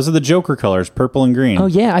 Those are the Joker colors, purple and green. Oh,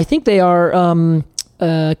 yeah. I think they are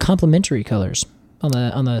complementary colors on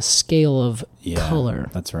the scale of color.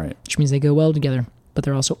 That's right. Which means they go well together, but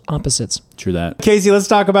they're also opposites. True that. Casey, let's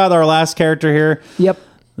talk about our last character here. Yep.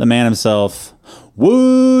 the man himself,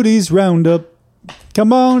 Woody's Roundup.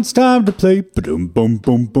 Come on, it's time to play. Ba-dum, boom,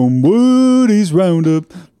 boom, boom. Woody's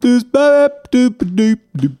Roundup. I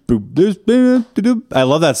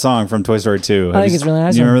love that song from Toy Story 2. I think it's really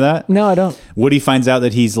nice. Do you remember that? No, I don't. Woody finds out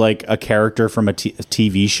that he's like a character from a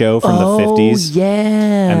TV show from the 50s. Yeah.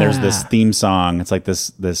 And there's this theme song. It's like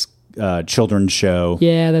this children's show.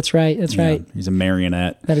 Yeah, that's right. That's right. He's a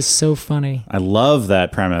marionette. That is so funny. I love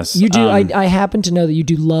that premise. You do. I happen to know that you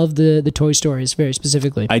do love the Toy Stories very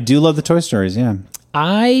specifically. I do love the Toy Stories, yeah.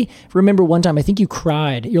 I remember one time, I think you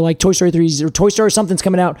cried. You're like, Toy Story 3 or Toy Story something's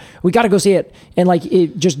coming out. We got to go see it. And like,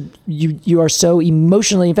 it just, you are so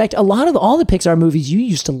emotionally, in fact, all the Pixar movies you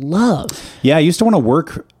used to love. Yeah, I used to want to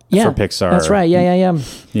work for Pixar. That's right.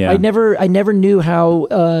 Yeah. I never knew how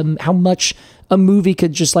much a movie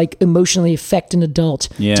could just like emotionally affect an adult.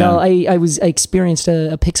 Yeah. Until I experienced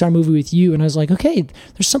a Pixar movie with you, and I was like, okay,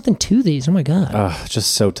 there's something to these. Oh my god,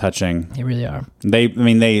 just so touching. They really are.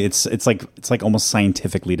 It's like almost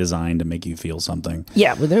scientifically designed to make you feel something.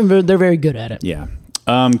 Yeah, but they're very good at it. Yeah.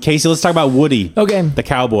 Casey, let's talk about Woody. Okay. The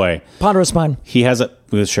cowboy. Ponderous Pine. He has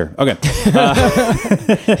sure. Okay.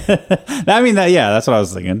 That's what I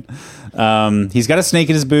was thinking. He's got a snake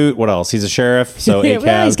in his boot. What else? He's a sheriff. So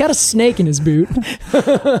yeah, he's got a snake in his boot.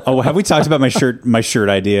 Oh, have we talked about my shirt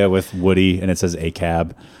idea with Woody and it says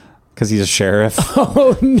ACAB? Because he's a sheriff.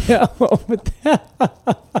 Oh no!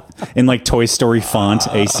 In like Toy Story font,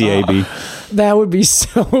 ACAB. That would be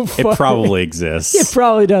so funny. It probably exists. It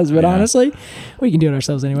probably does, but honestly, we can do it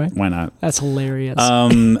ourselves anyway. Why not? That's hilarious.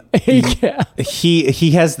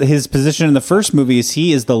 He has his position in the first movie is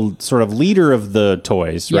he is the sort of leader of the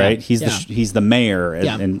toys, right? He's the mayor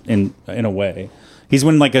in a way. He's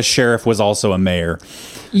when like a sheriff was also a mayor.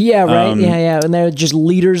 Yeah, right. Yeah. And they're just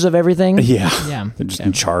leaders of everything. Yeah. They're just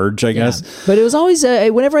in charge, I guess. But it was always,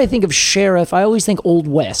 whenever I think of sheriff, I always think Old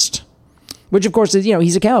West, which of course is,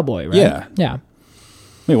 he's a cowboy, right? Yeah. Yeah.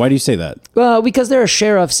 Wait, why do you say that? Well, because there are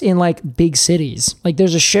sheriffs in like big cities. Like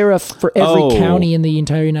there's a sheriff for every county in the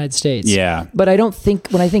entire United States. Yeah. But I don't think,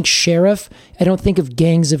 when I think sheriff, I don't think of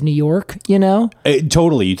gangs of New York,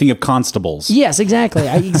 Totally. You think of constables. Yes, exactly.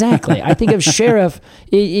 I think of sheriff,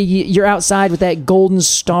 you're outside with that golden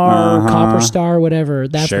star, copper star, whatever.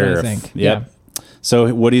 That's sheriff. what I think. Yep. Yeah.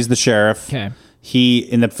 So Woody's the sheriff. Okay.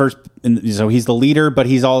 So he's the leader, but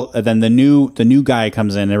then the new guy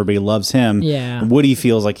comes in, everybody loves him. Yeah. Woody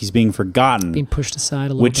feels like he's being forgotten. Being pushed aside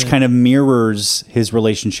a little bit. Which kind of mirrors his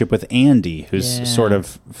relationship with Andy, who's sort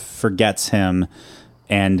of forgets him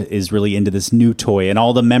and is really into this new toy. And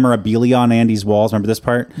all the memorabilia on Andy's walls, remember this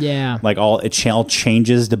part? Yeah. Like all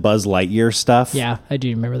changes to Buzz Lightyear stuff. Yeah, I do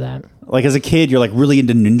remember that. Like as a kid, you're like really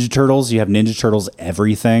into Ninja Turtles. You have Ninja Turtles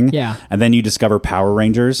everything. Yeah. And then you discover Power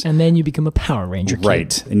Rangers. And then you become a Power Ranger kid.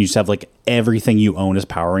 Right. And you just have like everything you own is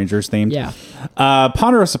Power Rangers themed. Yeah.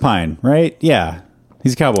 Ponderosa Pine, right? Yeah.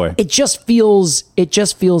 He's a cowboy. It just feels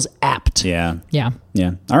apt. Yeah. Yeah.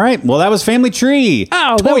 Yeah. All right. Well, that was Family Tree.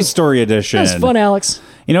 Oh, Toy Story edition. That was fun, Alex.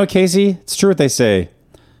 You know what, Casey? It's true what they say.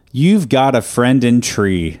 You've got a friend in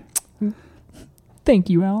Tree. Thank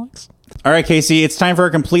you, Alex. All right, Casey, it's time for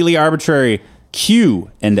a completely arbitrary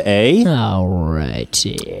Q&A. All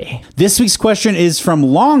righty. This week's question is from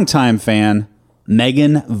longtime fan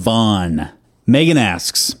Megan Vaughn. Megan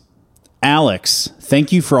asks, Alex,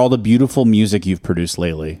 thank you for all the beautiful music you've produced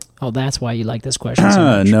lately. Oh, that's why you like this question so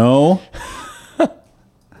much. No.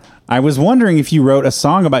 I was wondering if you wrote a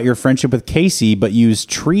song about your friendship with Casey, but used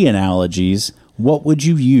tree analogies. What would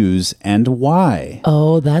you use and why?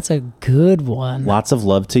 Oh, that's a good one. Lots of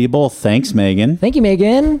love to you both. Thanks, Megan. Thank you,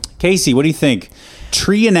 Megan. Casey, what do you think?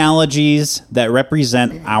 Tree analogies that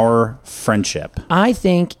represent our friendship. I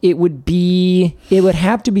think it would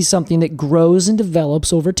have to be something that grows and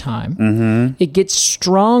develops over time. Mm-hmm. It gets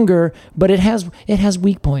stronger, but it has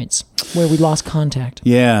weak points where we lost contact.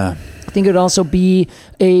 Yeah. I think it would also be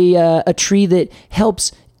a tree that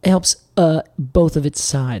helps both of its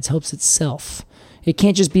sides, helps itself. It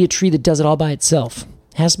can't just be a tree that does it all by itself.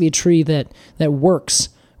 It has to be a tree that works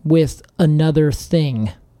with another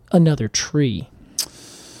thing, another tree.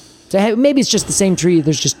 So maybe it's just the same tree.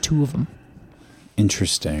 There's just two of them.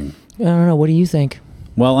 Interesting. I don't know. What do you think?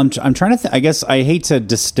 Well, I'm trying to I guess I hate to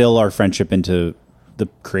distill our friendship into the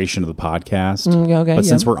creation of the podcast. Okay, but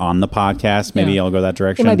since we're on the podcast, maybe I'll go that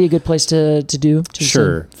direction. It might be a good place to do.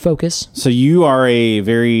 Sure. Focus. So you are a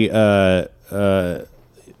very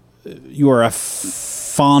you are a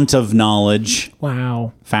font of knowledge.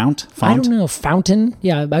 Wow. Fount? I don't know. Fountain?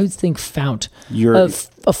 Yeah, I would think fount. You're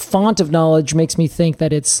a font of knowledge makes me think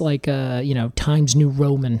that it's like Times New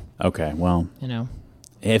Roman. Okay, well. You know.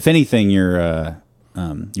 If anything, you're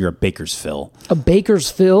You're a Bakersville. A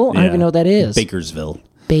Bakersville? I don't even know what that is. Bakersville.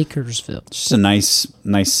 Bakersville. Just a nice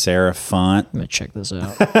serif font. I'm going to check this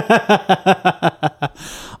out.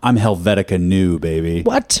 I'm Helvetica new, baby.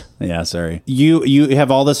 What? Yeah, sorry. You have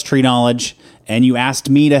all this tree knowledge, and you asked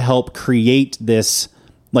me to help create this,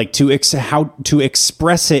 like how to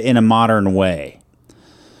express it in a modern way.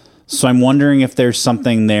 So I'm wondering if there's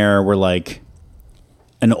something there where like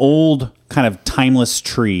an old kind of timeless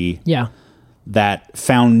tree that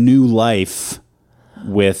found new life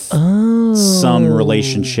with some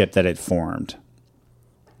relationship that it formed.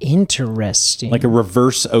 Interesting. Like a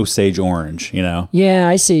reverse Osage orange, you know? Yeah,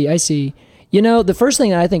 I see. You know, the first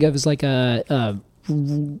thing I think of is like a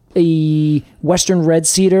western red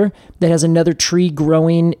cedar that has another tree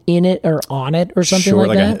growing in it or on it or something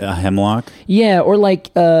like that. A hemlock. Yeah, or like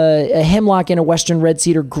a hemlock and a western red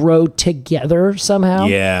cedar grow together somehow.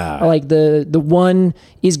 Yeah. Or like the one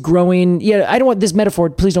is growing. Yeah, I don't want this metaphor.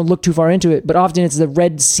 Please don't look too far into it. But often it's the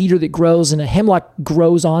red cedar that grows and a hemlock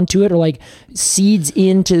grows onto it or like seeds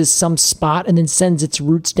into some spot and then sends its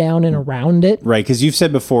roots down and around it. Right, because you've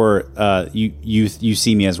said before you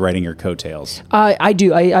see me as riding your coattails. I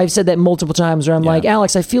do. I've said that multiple times where I'm like,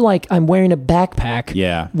 Alex, I feel like I'm wearing a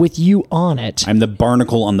backpack with you on it. I'm the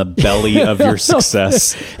barnacle on the belly of your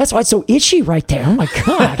success. That's why it's so itchy right there. Oh my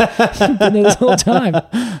God. I've been there this whole time.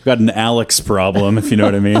 I've got an Alex problem, if you know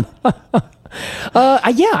what I mean.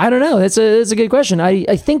 I don't know. That's a good question.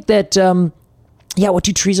 I think that, what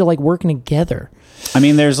two trees are like working together? I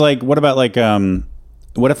mean, there's like, what about like,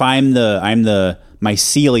 what if I'm the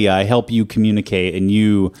mycelia, I help you communicate, and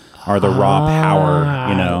you are the raw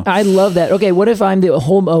power, you know? I love that. Okay, what if I'm the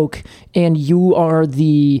holm oak and you are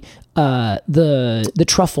the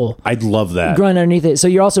truffle? I'd love that. Growing underneath it. So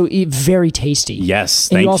you're also very tasty.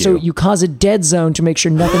 Yes, and thank you. You cause a dead zone to make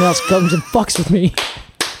sure nothing else comes and fucks with me.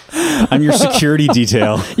 I'm your security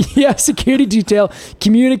detail. Yeah, security detail,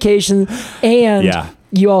 communication, and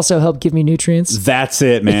you also help give me nutrients. That's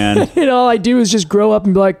it, man. And all I do is just grow up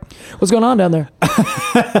and be like, what's going on down there?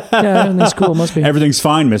 Yeah, everything's cool. Must be. Everything's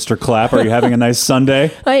fine, Mr. Clapp. Are you having a nice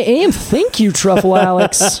Sunday? I am. Thank you, Truffle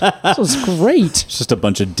Alex. This was great. It's just a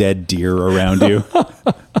bunch of dead deer around you.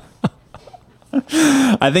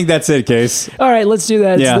 I think that's it, Case. All right, let's do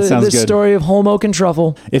that. Yeah, sounds good. The story of holm oak and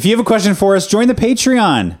truffle. If you have a question for us, join the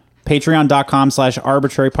Patreon.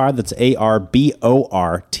 Patreon.com/arbitrarypod. That's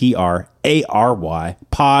ARBORTRARY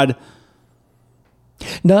pod.com.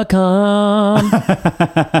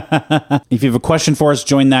 If you have a question for us,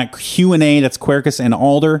 join that Q&A. That's Quercus and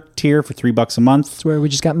Alder tier for $3 a month. That's where we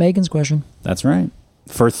just got Megan's question. That's right.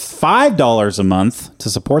 For $5 a month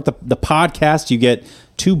to support the podcast, you get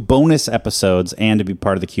 2 bonus episodes and to be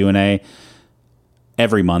part of the Q&A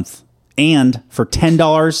every month. And for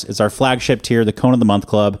 $10 is our flagship tier, the Cone of the Month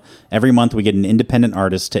Club. Every month we get an independent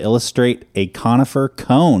artist to illustrate a conifer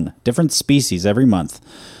cone, different species every month,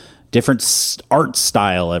 different art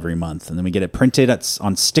style every month. And then we get it printed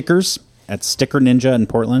on stickers at Sticker Ninja in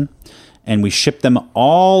Portland. And we ship them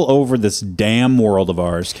all over this damn world of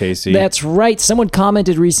ours, Casey. That's right. Someone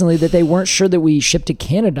commented recently that they weren't sure that we ship to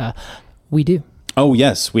Canada. We do. Oh,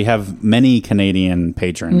 yes. We have many Canadian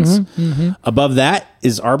patrons. Above that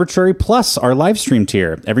is Arbitrary Plus, our live stream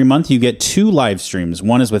tier. Every month you get 2 live streams.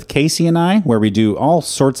 One is with Casey and I, where we do all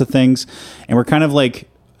sorts of things. And we're kind of like,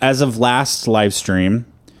 as of last live stream,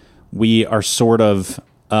 we are sort of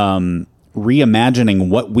reimagining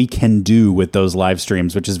what we can do with those live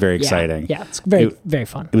streams, which is very exciting. Yeah, it's very, very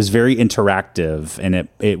fun. It was very interactive, and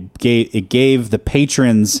it gave the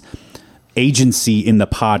patrons agency in the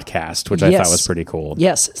podcast, which I thought was pretty cool.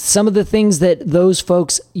 Yes. Some of the things that those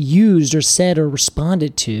folks used or said or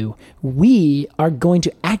responded to, we are going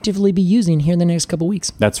to actively be using here in the next couple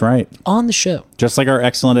weeks. That's right. On the show. Just like our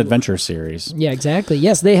Excellent Adventure series. Yeah, exactly.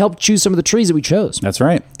 Yes, they helped choose some of the trees that we chose. That's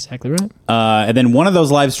right. Exactly right. And then one of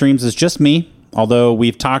those live streams is just me, although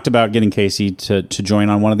we've talked about getting Casey to join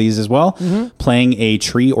on one of these as well, playing a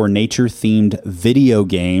tree or nature-themed video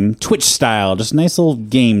game, Twitch style, just a nice little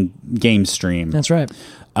game stream. That's right.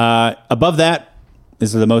 Above that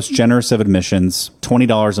is the most generous of admissions,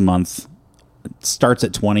 $20 a month. It starts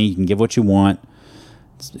at $20. You can give what you want.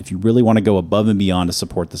 If you really want to go above and beyond to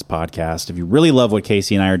support this podcast, if you really love what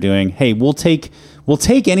Casey and I are doing, hey, we'll take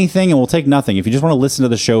anything and we'll take nothing. If you just want to listen to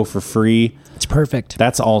the show for free, it's perfect.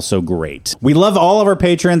 That's also great. We love all of our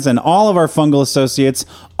patrons and all of our fungal associates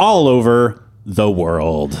all over the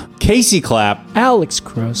world. Casey Clapp. Alex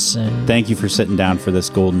Croson. Thank you for sitting down for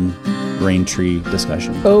this golden Raintree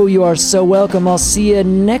discussion. Oh, you are so welcome. I'll see you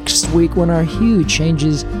next week when our hue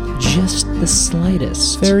changes just the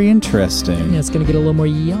slightest. Very interesting. Yeah, it's going to get a little more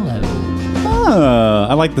yellow. Oh,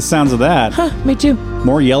 I like the sounds of that. Huh, me too.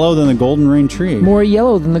 More yellow than the golden rain tree. More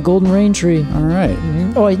yellow than the golden rain tree. All right.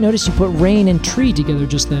 Mm-hmm. Oh, I noticed you put rain and tree together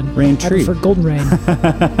just then. Raintree. I prefer golden rain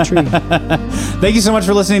tree. Thank you so much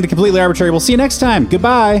for listening to Completely Arbitrary. We'll see you next time.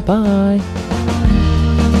 Goodbye. Bye.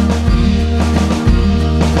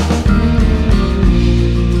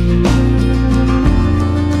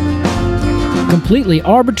 Completely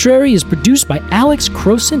Arbitrary is produced by Alex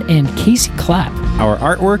Croson and Casey Clapp. Our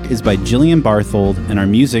artwork is by Jillian Barthold, and our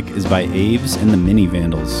music is by Aves and the Mini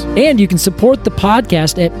Vandals. And you can support the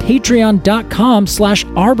podcast at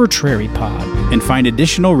patreon.com/arbitrarypod. And find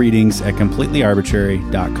additional readings at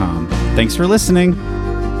completelyarbitrary.com. Thanks for listening.